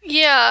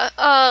 Yeah.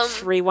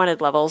 3 wanted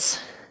levels.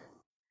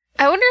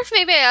 I wonder if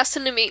maybe I asked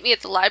him to meet me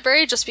at the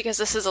library just because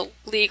this is a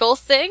legal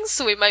thing,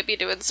 so we might be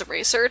doing some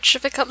research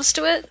if it comes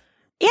to it.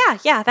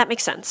 Yeah, that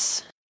makes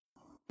sense.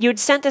 You'd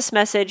sent this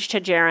message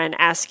to Jaren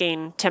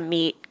asking to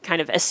meet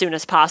kind of as soon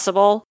as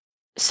possible.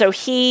 So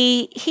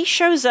he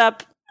shows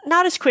up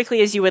not as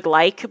quickly as you would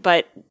like,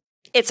 but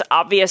it's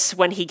obvious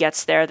when he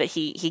gets there that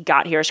he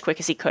got here as quick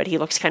as he could. He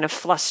looks kind of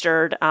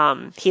flustered.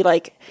 He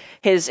like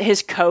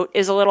his coat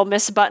is a little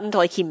misbuttoned,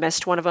 like he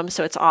missed one of them,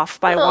 so it's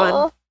off by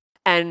one.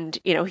 And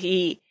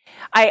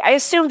I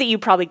assume that you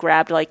probably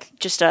grabbed like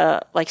just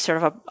a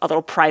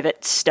little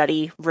private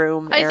study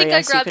room I area. think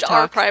I so you could grabbed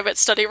our talk. private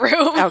study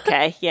room.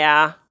 Okay,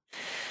 yeah.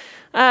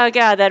 Oh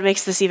god, that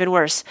makes this even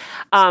worse.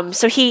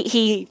 So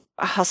he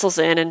hustles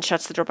in and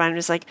shuts the door behind him and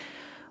is like,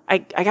 I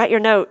got your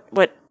note.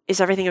 What,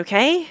 is everything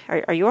okay?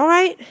 Are you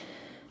alright?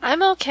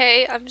 I'm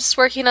okay. I'm just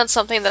working on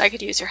something that I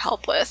could use your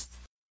help with.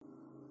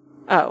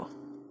 Oh.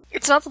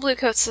 It's not the blue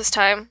coats this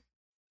time.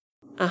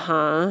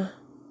 Uh-huh.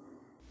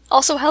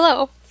 Also,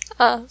 hello.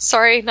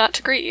 Sorry not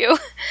to greet you.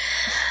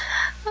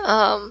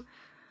 Are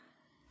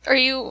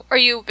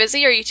you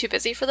busy? Are you too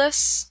busy for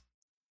this?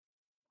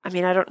 I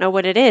mean, I don't know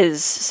what it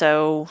is,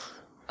 so...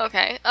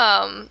 Okay,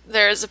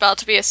 there's about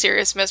to be a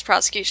serious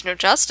misprosecution of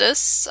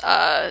justice.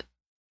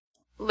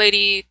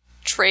 Lady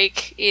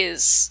Drake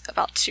is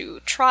about to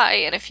try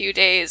in a few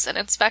days an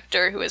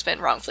inspector who has been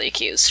wrongfully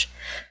accused.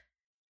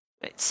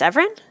 Wait,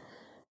 Severin?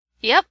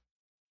 Yep.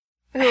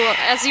 Who,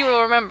 as you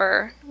will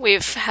remember,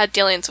 we've had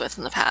dealings with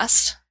in the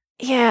past.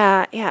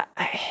 Yeah.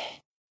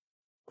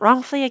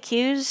 Wrongfully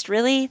accused?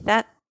 Really?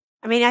 That...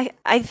 I mean,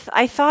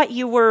 I thought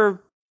you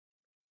were...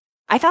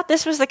 I thought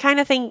this was the kind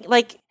of thing,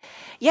 like...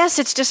 Yes,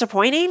 it's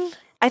disappointing.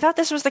 I thought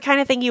this was the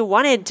kind of thing you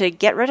wanted to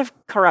get rid of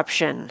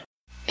corruption.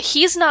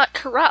 He's not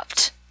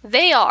corrupt.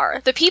 They are.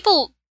 The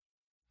people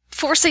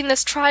forcing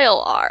this trial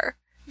are.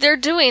 They're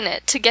doing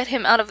it to get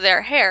him out of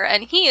their hair,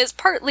 and he is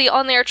partly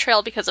on their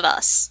trail because of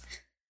us.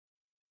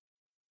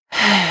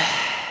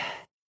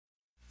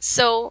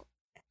 So,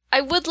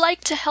 I would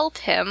like to help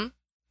him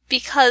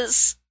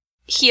because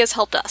he has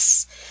helped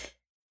us.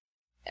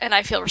 And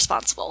I feel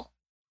responsible.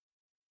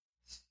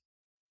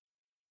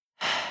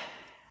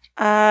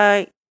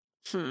 Yeah,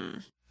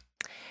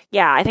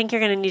 I think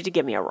you're gonna need to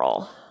give me a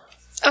roll.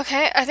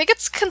 Okay, I think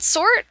it's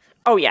consort.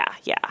 Oh, yeah.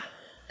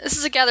 This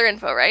is a gather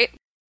info, right?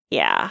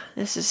 Yeah,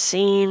 this is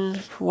seeing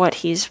what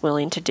he's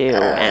willing to do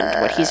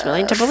and what he's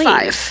willing to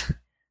believe.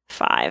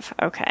 5,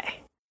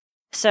 okay.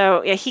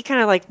 So, yeah, he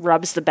kind of, like,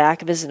 rubs the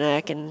back of his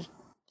neck and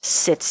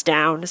sits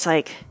down. It's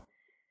like,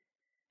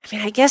 I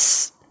mean, I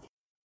guess...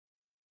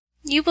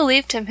 You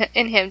believed in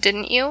him,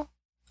 didn't you?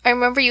 I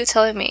remember you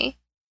telling me.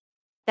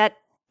 That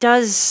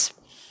does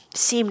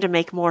seem to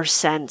make more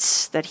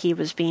sense that he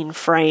was being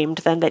framed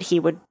than that he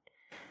would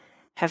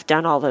have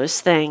done all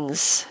those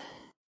things.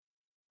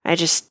 I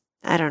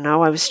don't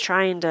know, I was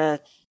trying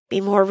to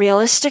be more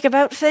realistic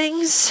about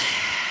things.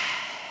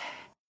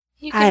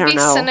 You I can don't be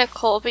know.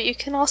 cynical, but you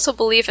can also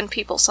believe in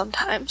people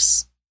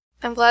sometimes.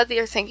 I'm glad that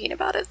you're thinking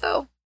about it,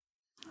 though.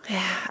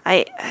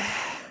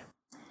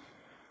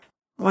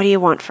 What do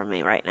you want from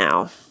me right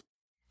now?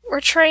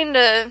 We're trying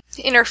to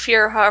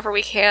interfere however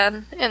we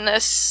can in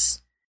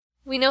this.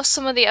 We know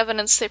some of the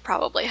evidence they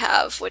probably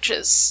have, which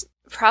is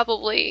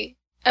probably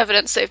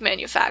evidence they've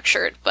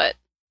manufactured, but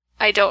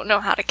I don't know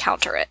how to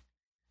counter it.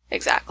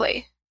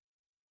 Exactly.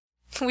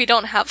 We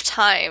don't have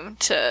time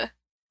to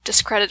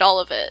discredit all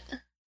of it.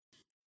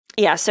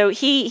 Yeah, so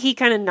he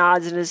kind of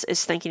nods and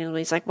is thinking, and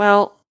he's like,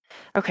 well,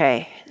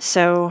 okay,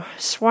 so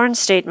sworn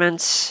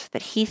statements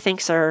that he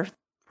thinks are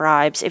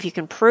bribes, if you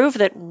can prove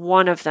that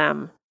one of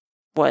them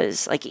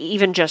was, like,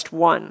 even just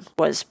one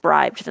was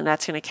bribed, then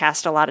that's going to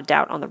cast a lot of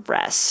doubt on the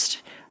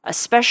rest,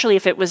 especially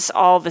if it was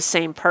all the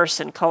same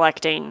person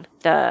collecting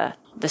the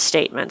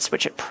statements,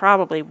 which it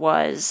probably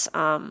was.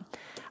 I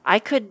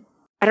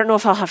don't know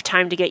if I'll have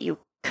time to get you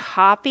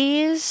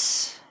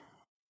copies,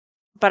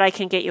 but I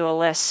can get you a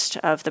list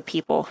of the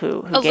people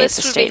who gave the statements.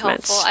 A list would be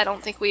helpful. I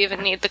don't think we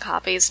even need the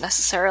copies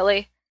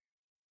necessarily.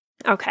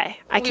 Okay,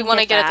 We want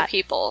to get at the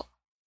people.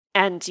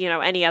 And,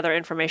 any other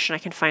information I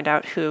can find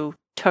out who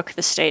took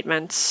the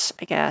statements,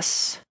 I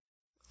guess.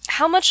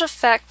 how much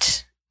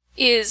effect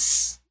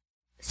is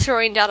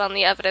throwing doubt on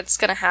the evidence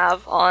going to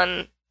have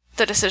on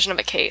the decision of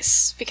a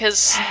case?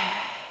 Because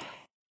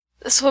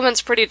this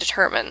woman's pretty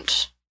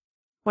determined.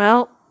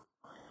 Well,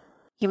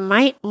 you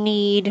might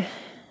need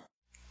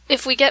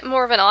If we get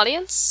more of an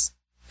audience,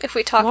 if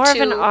we talk more to of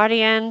an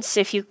audience,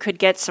 if you could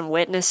get some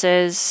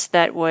witnesses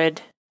that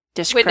would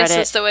discredit...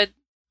 witnesses that would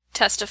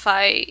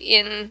testify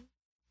in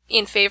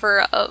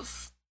favor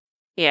of...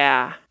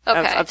 Yeah,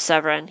 Okay. of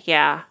Severin,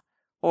 yeah.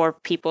 Or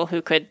people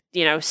who could,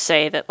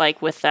 say that,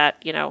 like, with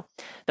that,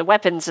 the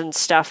weapons and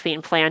stuff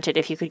being planted,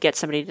 if you could get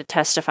somebody to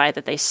testify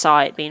that they saw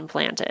it being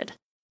planted.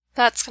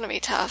 That's going to be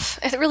tough.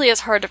 It really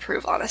is hard to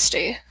prove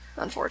honesty,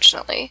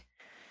 unfortunately.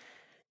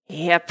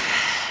 Yep.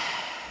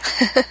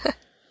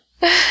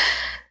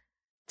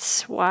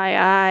 That's why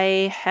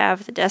I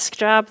have the desk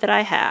job that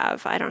I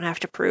have. I don't have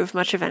to prove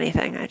much of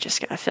anything. I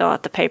just gotta fill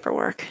out the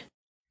paperwork.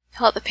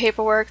 Fill out the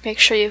paperwork, make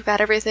sure you've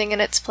got everything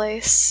in its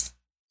place.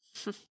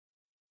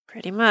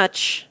 Pretty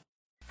much.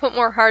 Put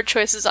more hard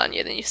choices on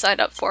you than you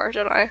signed up for,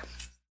 don't I?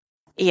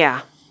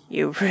 Yeah,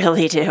 you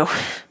really do.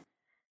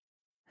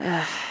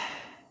 I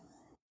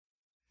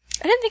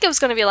didn't think it was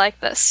going to be like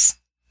this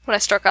when I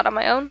struck out on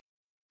my own.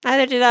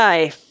 Neither did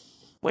I,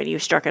 when you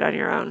struck it on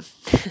your own.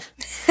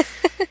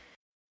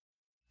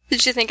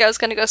 Did you think I was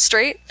going to go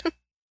straight?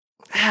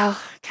 Well,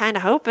 kinda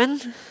hoping.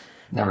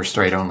 Never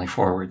straight, only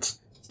forwards.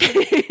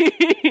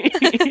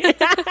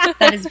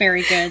 That is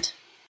very good.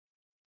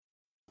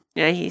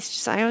 Yeah, he's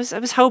just, I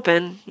was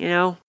hoping,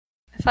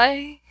 If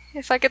I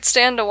could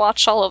stand to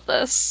watch all of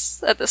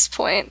this at this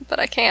point, but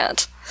I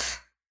can't.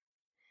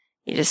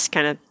 He just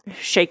kind of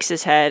shakes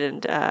his head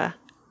and,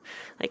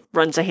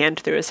 runs a hand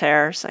through his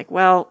hair. It's like,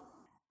 well,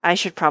 I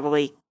should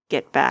probably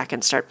get back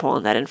and start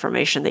pulling that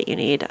information that you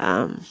need.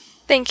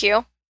 Thank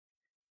you.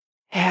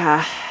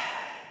 Yeah.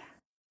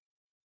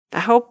 I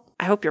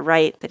hope you're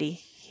right that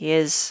he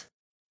is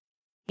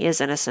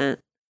innocent.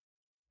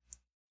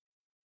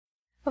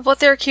 Of what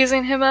they're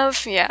accusing him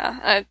of?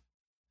 Yeah,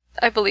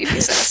 I believe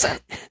he's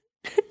innocent.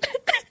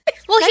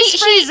 Well, Nice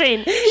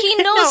phrasing. he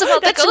knows No,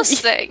 about the that's-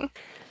 ghost thing.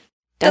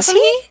 Does Doesn't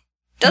he?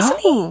 Doesn't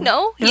he? No.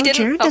 No, he No, didn't.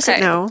 Jared doesn't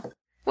Okay. know.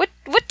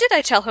 What did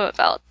I tell him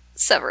about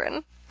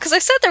Severin? Because I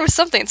said there was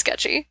something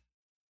sketchy.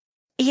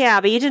 Yeah,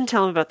 but you didn't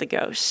tell him about the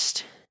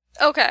ghost.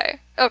 Okay.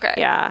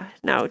 Yeah,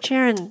 no,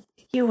 Jaren,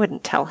 you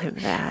wouldn't tell him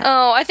that.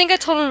 Oh, I think I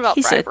told him about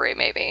He said- bribery,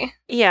 maybe.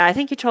 Yeah, I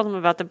think you told him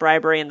about the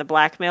bribery and the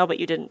blackmail, but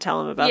you didn't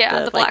tell him about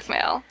Yeah, the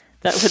blackmail.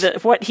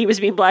 What he was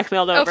being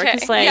blackmailed over. Okay.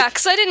 'Cause, like, Yeah,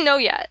 because I didn't know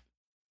yet.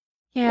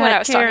 yeah, when I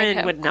was talking to Jaren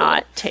him, would cool.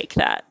 not take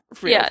that.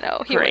 Real Yeah,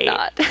 no, he would great.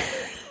 not.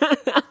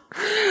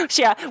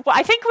 So, yeah, well,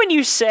 I think when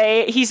you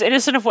say he's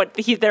innocent of what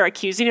they're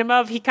accusing him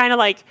of, he kind of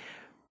like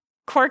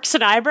quirks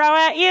an eyebrow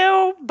at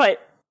you,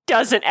 but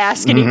doesn't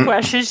ask any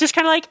questions. Just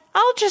kind of like,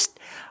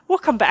 we'll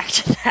come back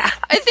to that.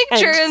 I think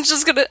And- Jaren's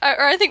just gonna,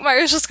 or I think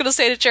Mario's just gonna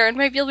say to Jaren,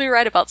 maybe you'll be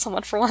right about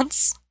someone for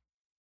once.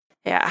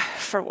 Yeah,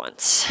 for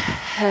once.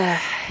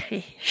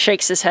 He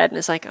shakes his head and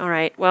is like, all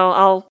right,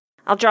 well,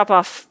 I'll drop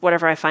off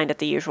whatever I find at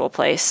the usual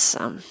place.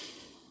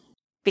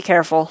 Be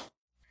careful.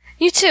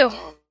 You too.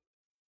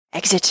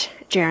 Exit,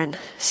 Jaren.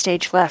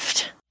 Stage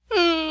left.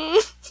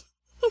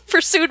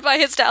 Pursued by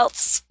his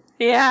doubts.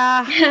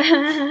 Yeah.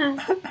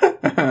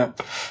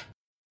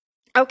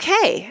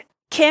 Okay.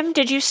 Kim,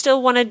 did you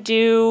still want to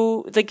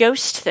do the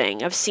ghost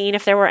thing of seeing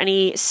if there were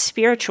any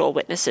spiritual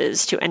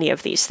witnesses to any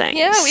of these things?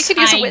 Yeah, we could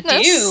use a witness.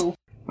 I do.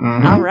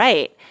 All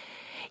right.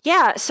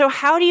 Yeah, so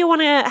how do you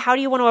want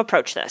to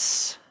approach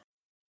this?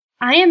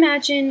 I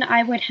imagine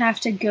I would have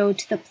to go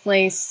to the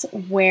place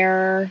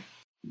where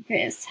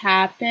this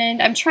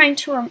happened. I'm trying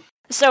to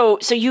So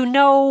you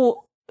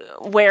know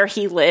where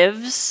he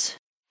lives,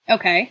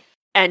 Okay.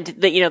 and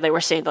that they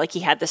were saying like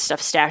he had this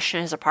stuff stashed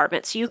in his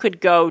apartment. So you could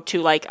go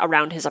to like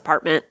around his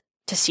apartment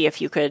to see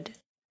if you could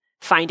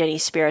find any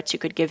spirits who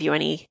could give you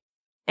any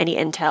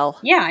intel.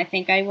 Yeah, I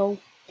think I will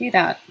do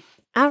that.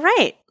 All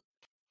right.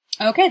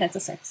 Okay, that's a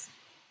 6.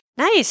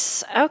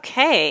 Nice.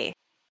 Okay.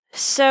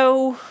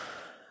 So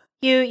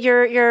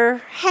you're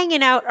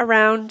hanging out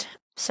around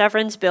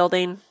Severin's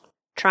building,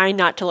 trying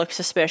not to look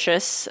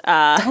suspicious.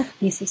 Don't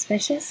be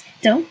suspicious.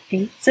 Don't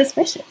be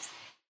suspicious.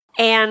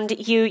 And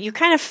you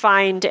kind of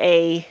find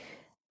an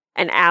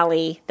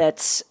alley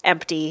that's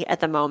empty at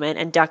the moment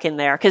and duck in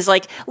there. Because,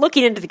 like,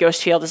 looking into the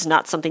ghost field is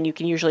not something you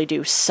can usually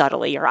do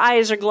subtly. Your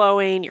eyes are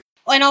glowing.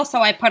 And also,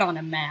 I put on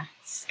a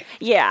mask.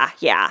 Yeah.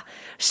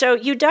 So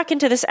you duck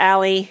into this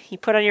alley, you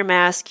put on your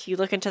mask, you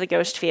look into the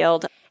ghost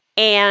field,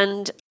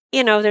 and,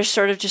 there's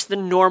sort of just the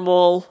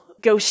normal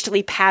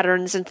ghostly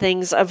patterns and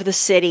things of the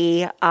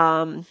city,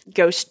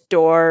 ghost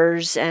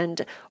doors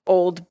and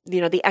old,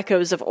 the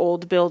echoes of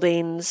old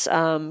buildings,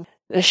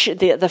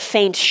 the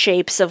faint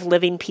shapes of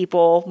living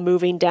people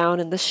moving down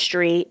in the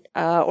street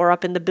or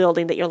up in the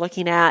building that you're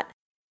looking at.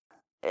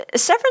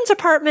 Severin's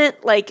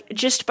apartment, like,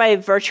 just by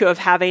virtue of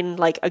having,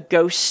 like, a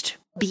ghost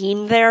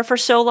been there for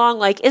so long,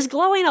 like, is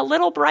glowing a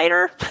little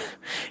brighter.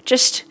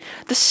 Just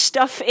the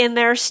stuff in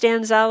there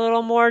stands out a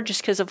little more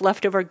just because of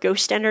leftover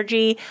ghost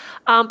energy.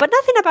 But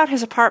nothing about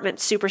his apartment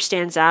super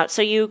stands out.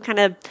 So you kind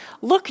of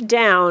look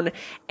down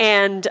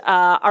and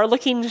are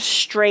looking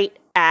straight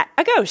at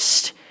a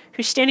ghost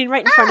who's standing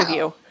right in front of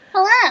you.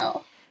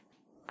 Hello.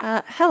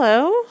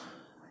 Hello.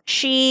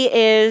 She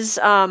is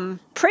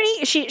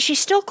pretty. She's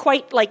still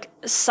quite like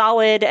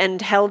solid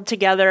and held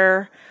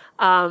together.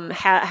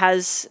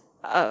 Has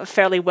a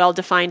fairly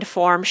well-defined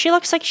form. She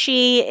looks like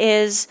she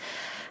is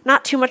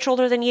not too much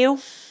older than you.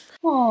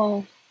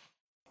 Oh.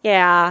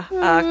 Yeah.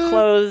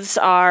 Clothes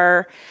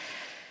are.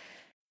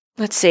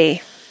 Let's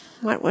see.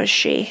 What was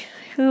she?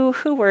 Who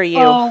were you?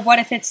 Oh, what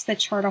if it's the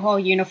Charter Hall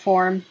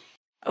uniform?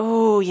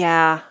 Oh,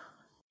 yeah.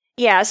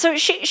 Yeah, so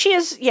she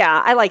is,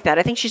 yeah, I like that.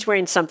 I think she's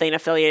wearing something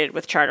affiliated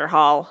with Charter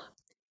Hall.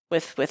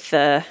 With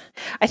the,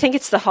 I think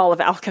it's the Hall of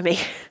Alchemy.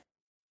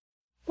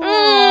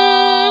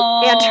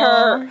 And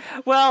her,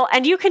 well,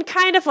 and you can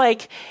kind of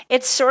like,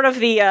 it's sort of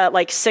the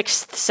like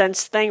Sixth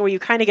Sense thing where you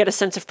kind of get a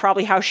sense of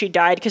probably how she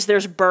died because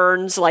there's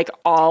burns like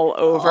all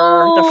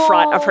over the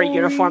front of her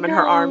uniform and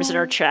her arms and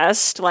her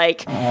chest.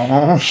 Like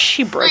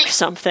she broke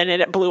something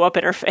and it blew up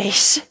in her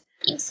face.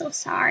 I'm so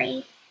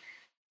sorry.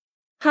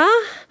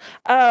 Huh?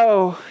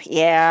 Oh,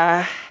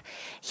 yeah.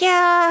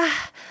 Yeah,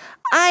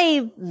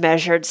 I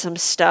measured some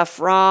stuff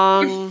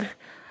wrong.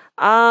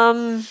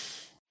 I'm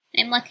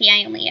lucky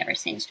I only ever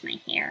singed my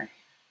hair.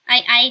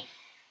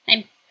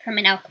 I'm from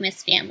an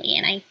alchemist family,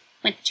 and I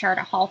went to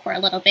Charter Hall for a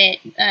little bit,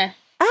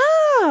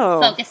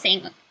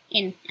 focusing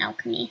in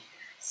alchemy.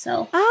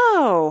 So,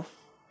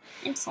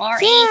 I'm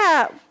sorry.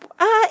 Yeah,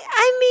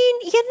 I mean,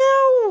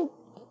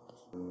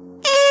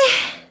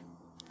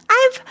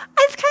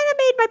 I've kind of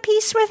made my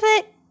peace with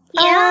it.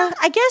 Yeah.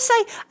 I guess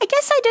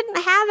I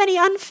didn't have any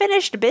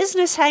unfinished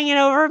business hanging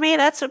over me.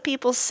 That's what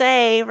people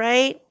say,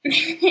 right?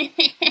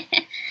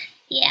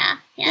 Yeah,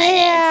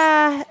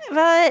 yeah,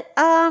 but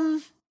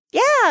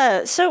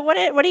yeah. So what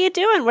are you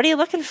doing? What are you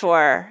looking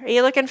for? Are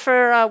you looking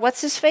for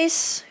what's his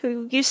face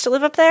who used to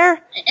live up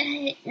there?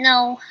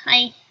 No,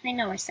 I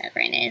know where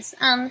Severin is.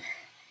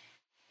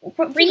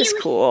 He was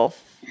cool.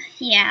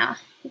 Yeah,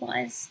 he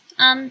was.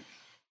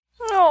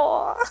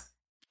 Aww.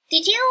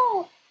 Did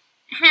you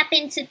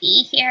happen to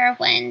be here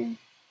when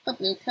the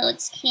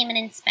Bluecoats came and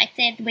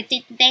inspected?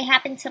 Did they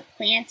happen to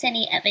plant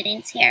any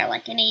evidence here,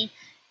 like any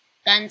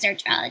guns or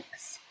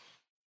drugs?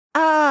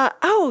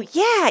 Oh,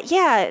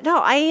 yeah,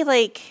 no,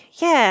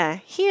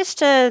 he used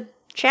to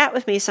chat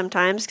with me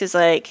sometimes, because,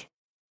 like,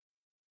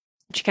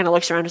 she kind of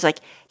looks around and is like,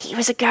 he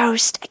was a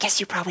ghost. I guess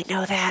you probably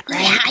know that,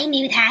 right? Yeah, I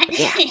knew that.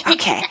 Yeah,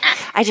 okay.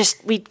 I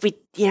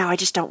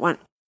just don't want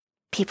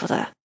people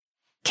to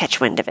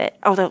catch wind of it.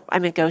 Although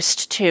I'm a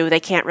ghost, too.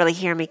 They can't really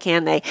hear me,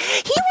 can they?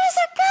 He was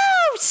a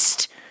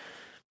ghost!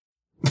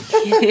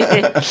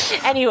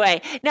 Anyway,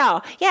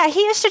 no, yeah,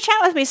 he used to chat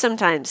with me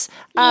sometimes.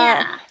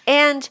 Yeah.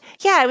 And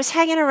yeah, I was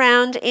hanging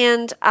around,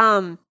 and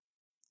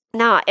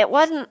no, it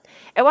wasn't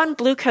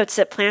Bluecoats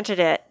that planted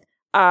it.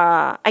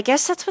 I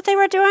guess that's what they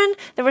were doing.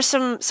 There were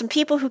some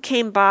people who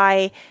came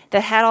by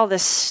that had all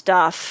this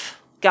stuff,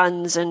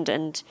 guns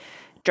and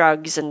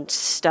drugs and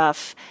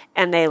stuff,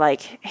 and they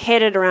like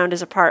hid it around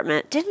his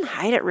apartment. Didn't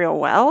hide it real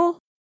well.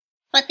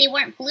 But they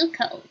weren't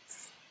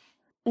Bluecoats.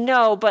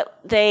 No, but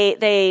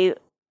they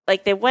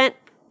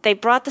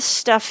brought the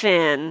stuff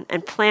in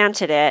and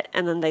planted it,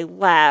 and then they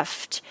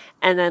left,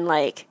 and then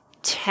like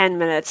 10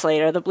 minutes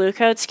later the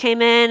Bluecoats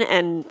came in,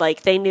 and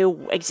like they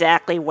knew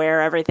exactly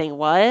where everything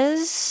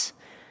was.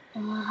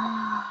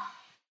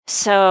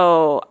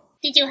 So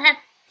Did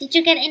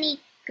you get any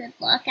good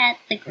look at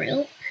the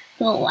group?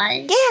 Who it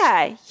was?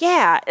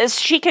 Yeah.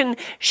 She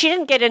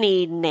didn't get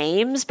any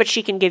names, but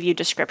she can give you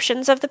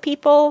descriptions of the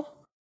people.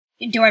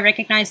 Do I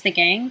recognize the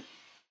gang?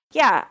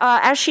 Yeah,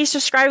 as she's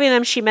describing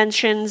them, she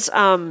mentions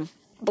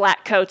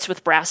black coats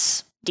with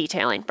brass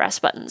detailing, brass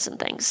buttons and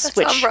things.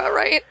 That's Umbra,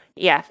 right?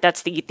 Yeah,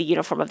 that's the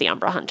uniform of the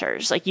Umbra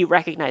Hunters. Like, you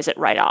recognize it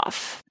right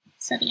off.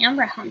 So the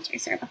Umbra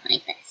Hunters are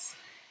behind this.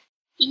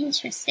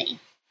 Interesting.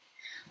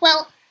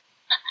 Well,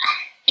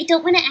 I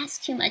don't want to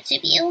ask too much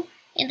of you,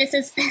 and this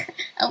is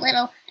a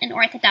little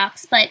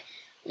unorthodox, but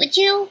would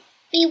you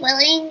be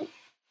willing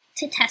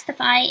to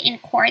testify in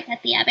court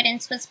that the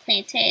evidence was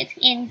planted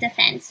in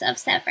defense of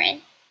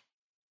Severin?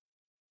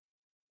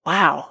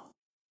 Wow.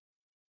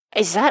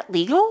 Is that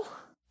legal?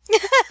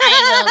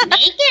 I will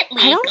make it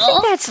legal. I don't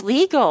think that's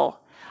legal.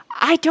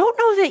 I don't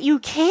know that you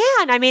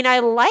can. I mean, I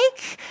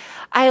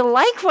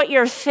like what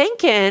you're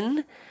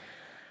thinking.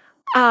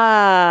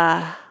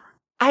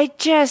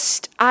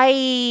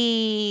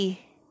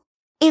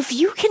 If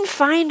you can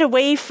find a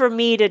way for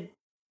me to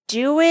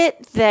do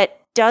it that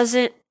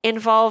doesn't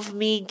involve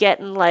me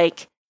getting,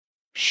 like,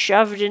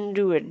 shoved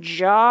into a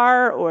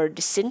jar or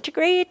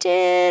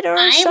disintegrated or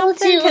something. I will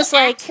do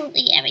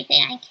absolutely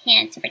everything I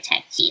can to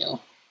protect you.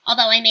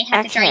 Although I may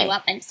have to dry you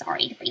up, I'm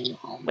sorry to bring you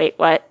home. Wait,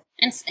 what?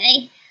 And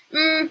say,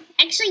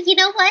 actually, you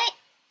know what?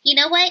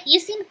 You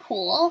seem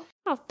cool.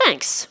 Oh,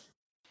 thanks.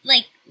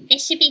 Like,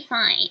 this should be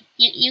fine.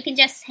 You can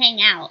just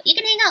hang out. You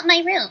can hang out in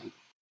my room.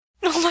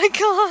 Oh my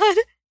god.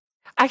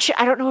 Actually,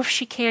 I don't know if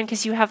she can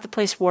because you have the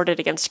place warded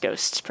against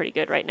ghosts pretty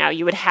good right now.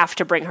 You would have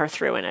to bring her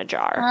through in a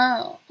jar.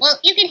 Oh, well,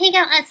 you can hang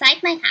out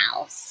outside my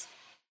house.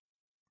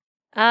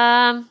 Or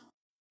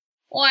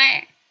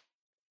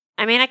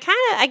I mean, I or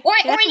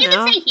don't you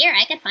know. can stay here.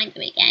 I could find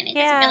you again. It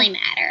Yeah. doesn't really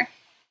matter.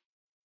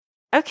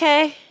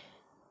 Okay.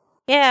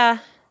 Yeah.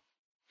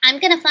 I'm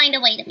gonna find a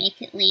way to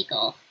make it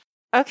legal.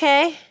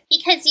 Okay.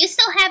 Because you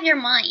still have your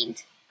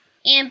mind.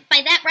 And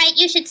by that right,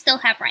 you should still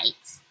have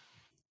rights.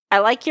 I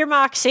like your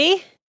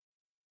moxie.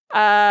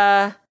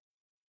 What's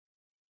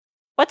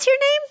your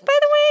name, by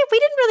the way? We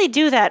didn't really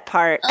do that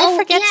part. I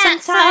forget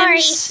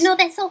sometimes. Sorry. No,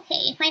 that's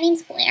okay. My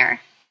name's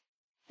Blair.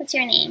 What's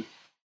your name?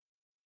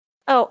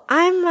 Oh,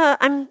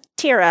 I'm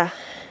Tira.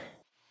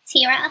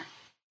 Tira?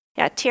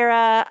 Yeah,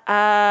 Tira.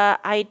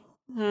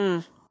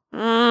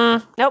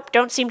 Nope,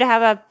 don't seem to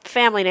have a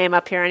family name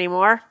up here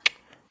anymore.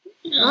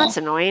 No, Oh, that's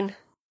annoying.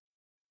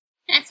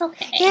 that's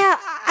okay. Yeah,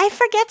 I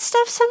forget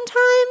stuff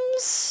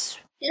sometimes.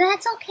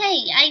 That's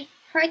okay. I've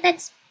heard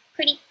that's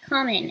pretty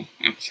common,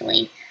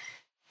 actually.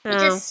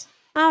 Oh,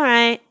 all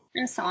right.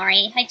 I'm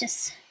sorry.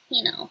 As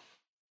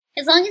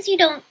long as you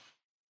don't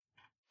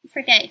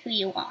forget who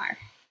you are,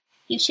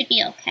 you should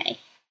be okay.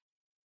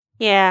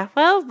 Yeah,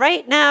 well,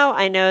 right now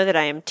I know that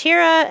I am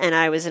Tira, and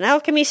I was an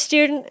alchemy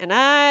student, and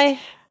I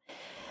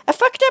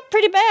fucked up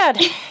pretty bad.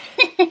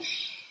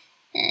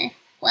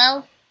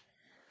 Well,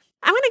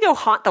 I'm gonna go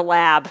haunt the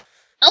lab.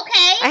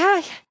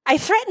 okay. I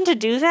threatened to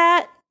do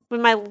that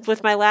with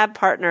my lab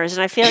partners,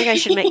 and I feel like I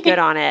should make good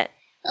on it.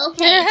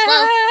 Okay,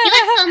 well, you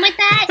have fun with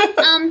that.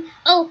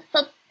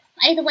 But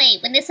by the way,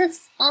 when this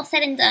is all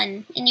said and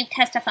done, and you've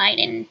testified,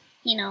 and,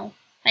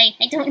 I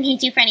don't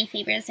need you for any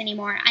favors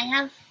anymore, I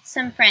have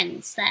some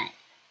friends that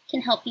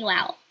can help you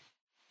out.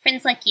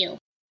 Friends like you.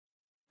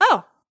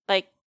 Oh,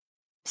 like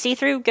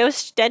see-through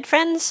ghost dead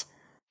friends?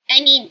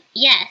 I mean,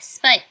 yes,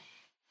 but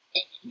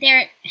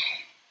they're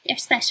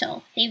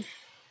special. They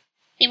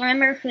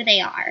remember who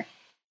they are.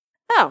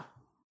 Oh,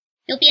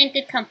 You'll be in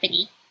good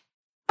company.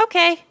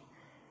 okay.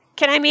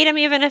 Can I meet him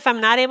even if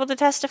I'm not able to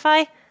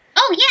testify?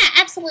 Oh, yeah,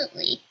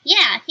 absolutely.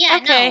 Yeah,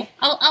 Okay. no.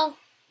 I'll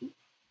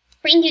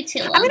bring you to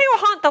him. I'm gonna go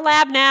haunt the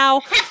lab now.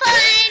 Have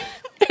fun!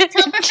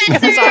 Tell Goes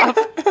Professor off.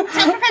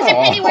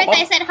 Pennyworth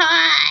I said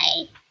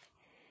hi.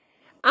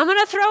 I'm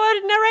gonna throw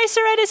an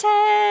eraser at his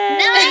head.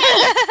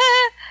 Nice!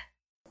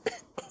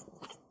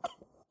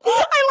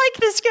 I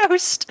like this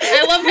ghost.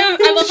 I love him.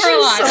 I love her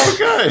a lot. So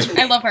good.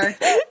 I love her.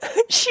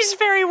 She's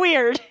very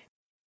weird.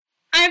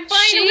 I'm She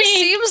finally.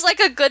 seems like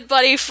a good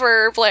buddy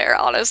for Blair,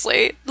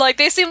 honestly. Like,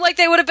 they seem like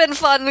they would have been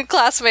fun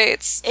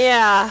classmates.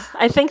 Yeah,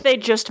 I think they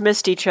just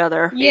missed each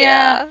other.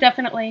 Yeah, Yeah.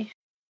 definitely.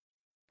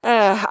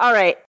 All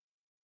right.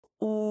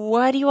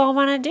 What do you all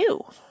want to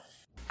do?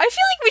 I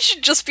feel like we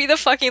should just be the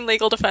fucking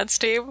legal defense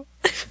team.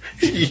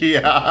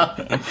 Yeah,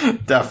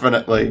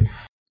 definitely.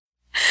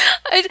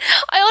 I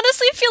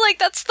honestly feel like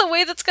that's the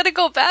way that's gonna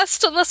go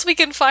best, unless we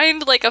can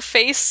find, like, a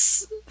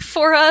face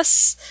for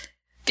us.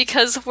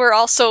 Because we're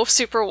also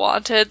super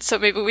wanted, so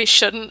maybe we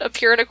shouldn't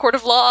appear in a court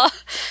of law.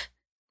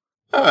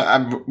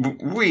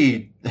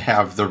 We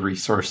have the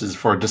resources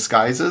for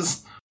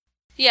disguises.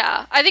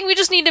 Yeah, I think we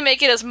just need to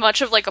make it as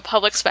much of, like, a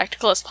public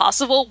spectacle as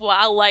possible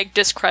while, like,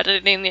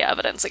 discrediting the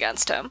evidence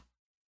against him.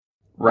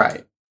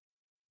 Right.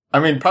 I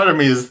mean, part of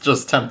me is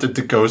just tempted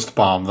to ghost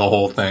bomb the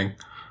whole thing.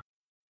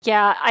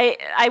 Yeah,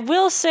 I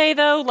will say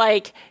though,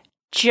 like,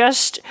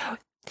 just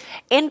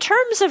in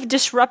terms of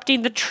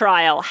disrupting the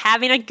trial,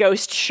 having a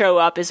ghost show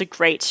up is a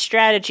great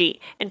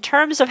strategy. In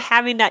terms of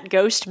having that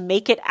ghost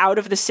make it out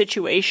of the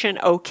situation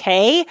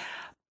okay,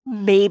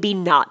 maybe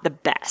not the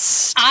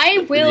best.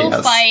 I will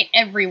Yes. fight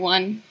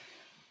everyone.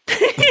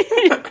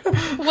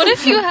 What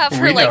if you have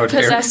her, We know, like,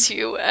 dear. possess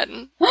you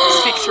and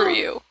speak through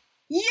you?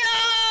 Yeah.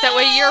 That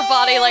way your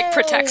body, like,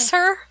 protects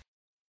her?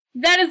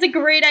 That is a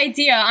great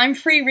idea. I'm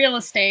free real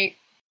estate.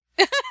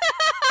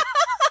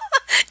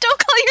 Don't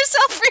call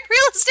yourself free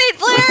real estate,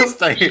 Blair!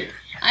 Stay.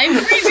 I'm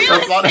free real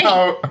That's not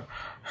estate.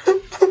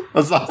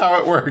 that's not how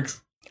it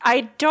works.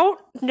 I don't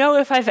know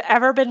if I've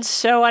ever been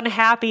so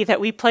unhappy that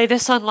we play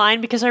this online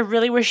because I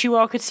really wish you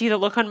all could see the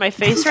look on my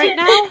face right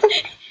now.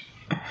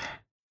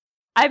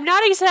 I'm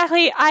not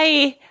exactly.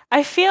 I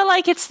feel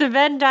like it's the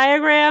Venn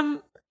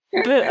diagram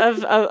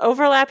of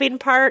overlapping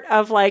part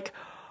of like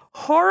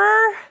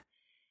horror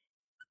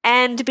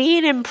and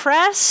being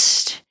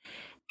impressed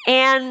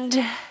and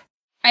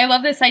I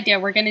love this idea.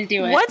 We're gonna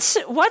do it.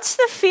 what's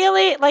the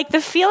feeling like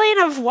the feeling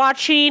of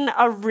watching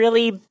a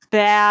really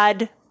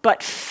bad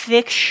but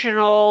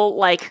fictional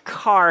like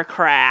car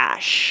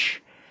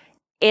crash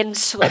in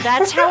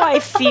that's how I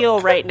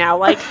feel right now.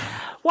 Like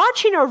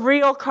watching a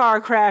real car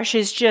crash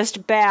is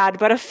just bad,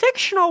 but a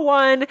fictional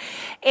one,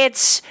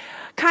 it's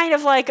kind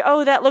of like,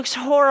 oh, that looks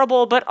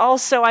horrible, but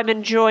also I'm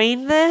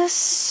enjoying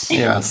this.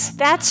 Yes.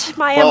 That's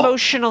my Well-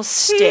 emotional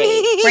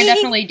state. We're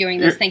definitely doing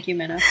this. Thank you,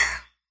 Minna.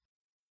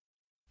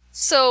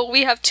 So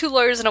we have 2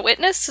 lawyers and a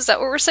witness, is that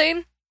what we're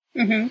saying?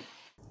 Mm-hmm.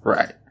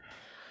 Right.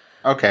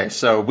 Okay,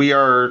 so we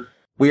are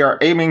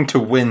aiming to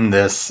win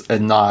this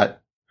and not,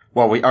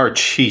 well, we are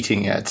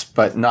cheating it,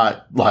 but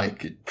not,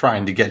 like,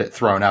 trying to get it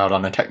thrown out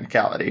on a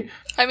technicality.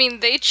 I mean,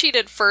 they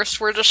cheated first,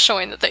 we're just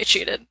showing that they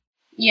cheated.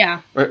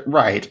 Yeah.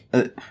 Right.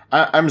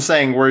 I'm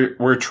saying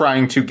we're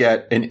trying to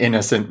get an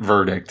innocent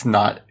verdict,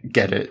 not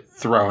get it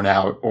thrown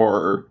out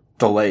or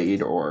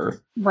delayed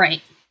or...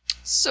 Right.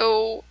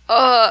 So,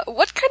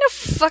 what kind of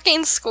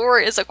fucking score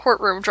is a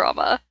courtroom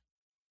drama?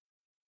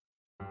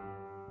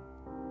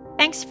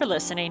 Thanks for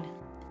listening.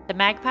 The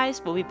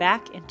Magpies will be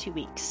back in 2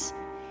 weeks.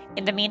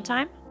 In the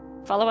meantime,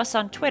 follow us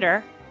on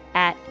Twitter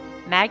at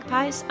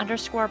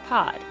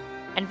magpies_pod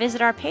and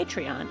visit our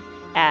Patreon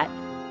at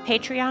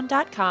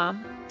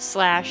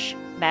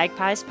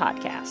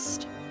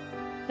patreon.com/magpiespodcast.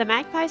 The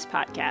Magpies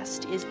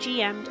Podcast is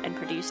GM'd and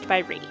produced by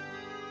Ree.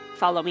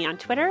 Follow me on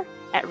Twitter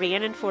at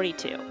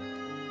Rhiannon42.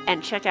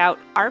 And check out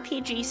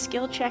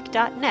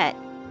rpgskillcheck.net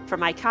for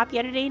my copy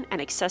editing and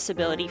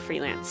accessibility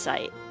freelance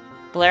site.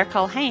 Blair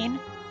Culhane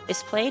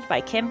is played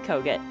by Kim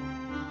Kogut.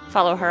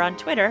 Follow her on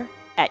Twitter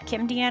at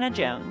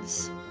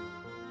KimDeannaJones.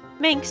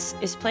 Minx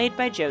is played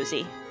by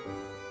Josie.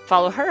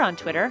 Follow her on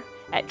Twitter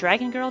at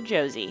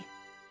DragonGirlJosie.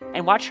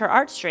 And watch her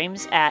art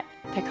streams at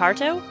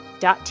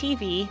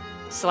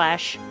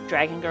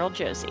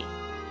picarto.tv/DragonGirlJosie.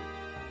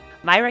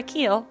 Myra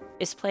Keel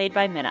is played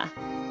by Minna.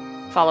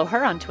 Follow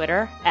her on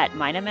Twitter at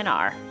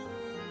MinaMinar.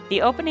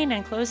 The opening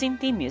and closing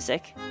theme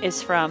music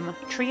is from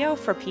Trio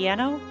for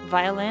Piano,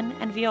 Violin,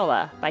 and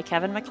Viola by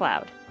Kevin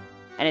MacLeod,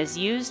 and is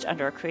used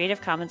under a Creative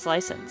Commons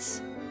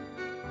license.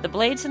 The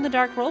Blades in the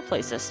Dark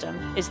roleplay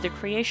system is the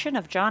creation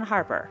of John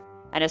Harper,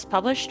 and is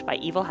published by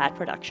Evil Hat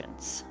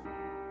Productions.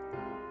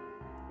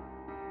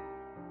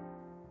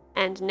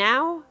 And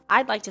now,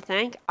 I'd like to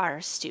thank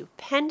our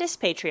stupendous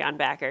Patreon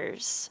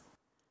backers.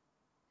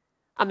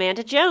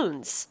 Amanda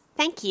Jones,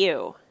 thank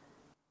you.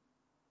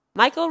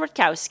 Michael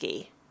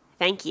Rutkowski,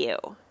 thank you.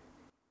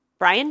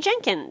 Brian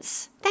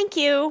Jenkins, thank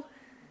you.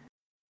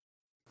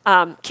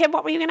 Kim,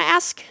 what were you going to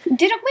ask?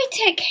 Didn't we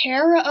take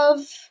care of,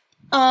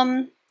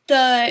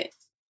 the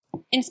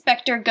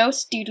Inspector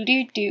Ghost do?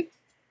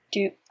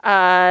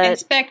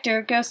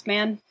 Inspector Ghost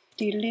Man.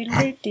 I'm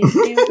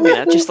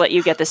gonna just let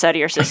you get this out of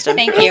your system.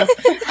 Thank you.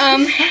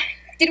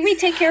 Did we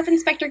take care of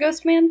Inspector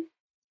Ghost Man?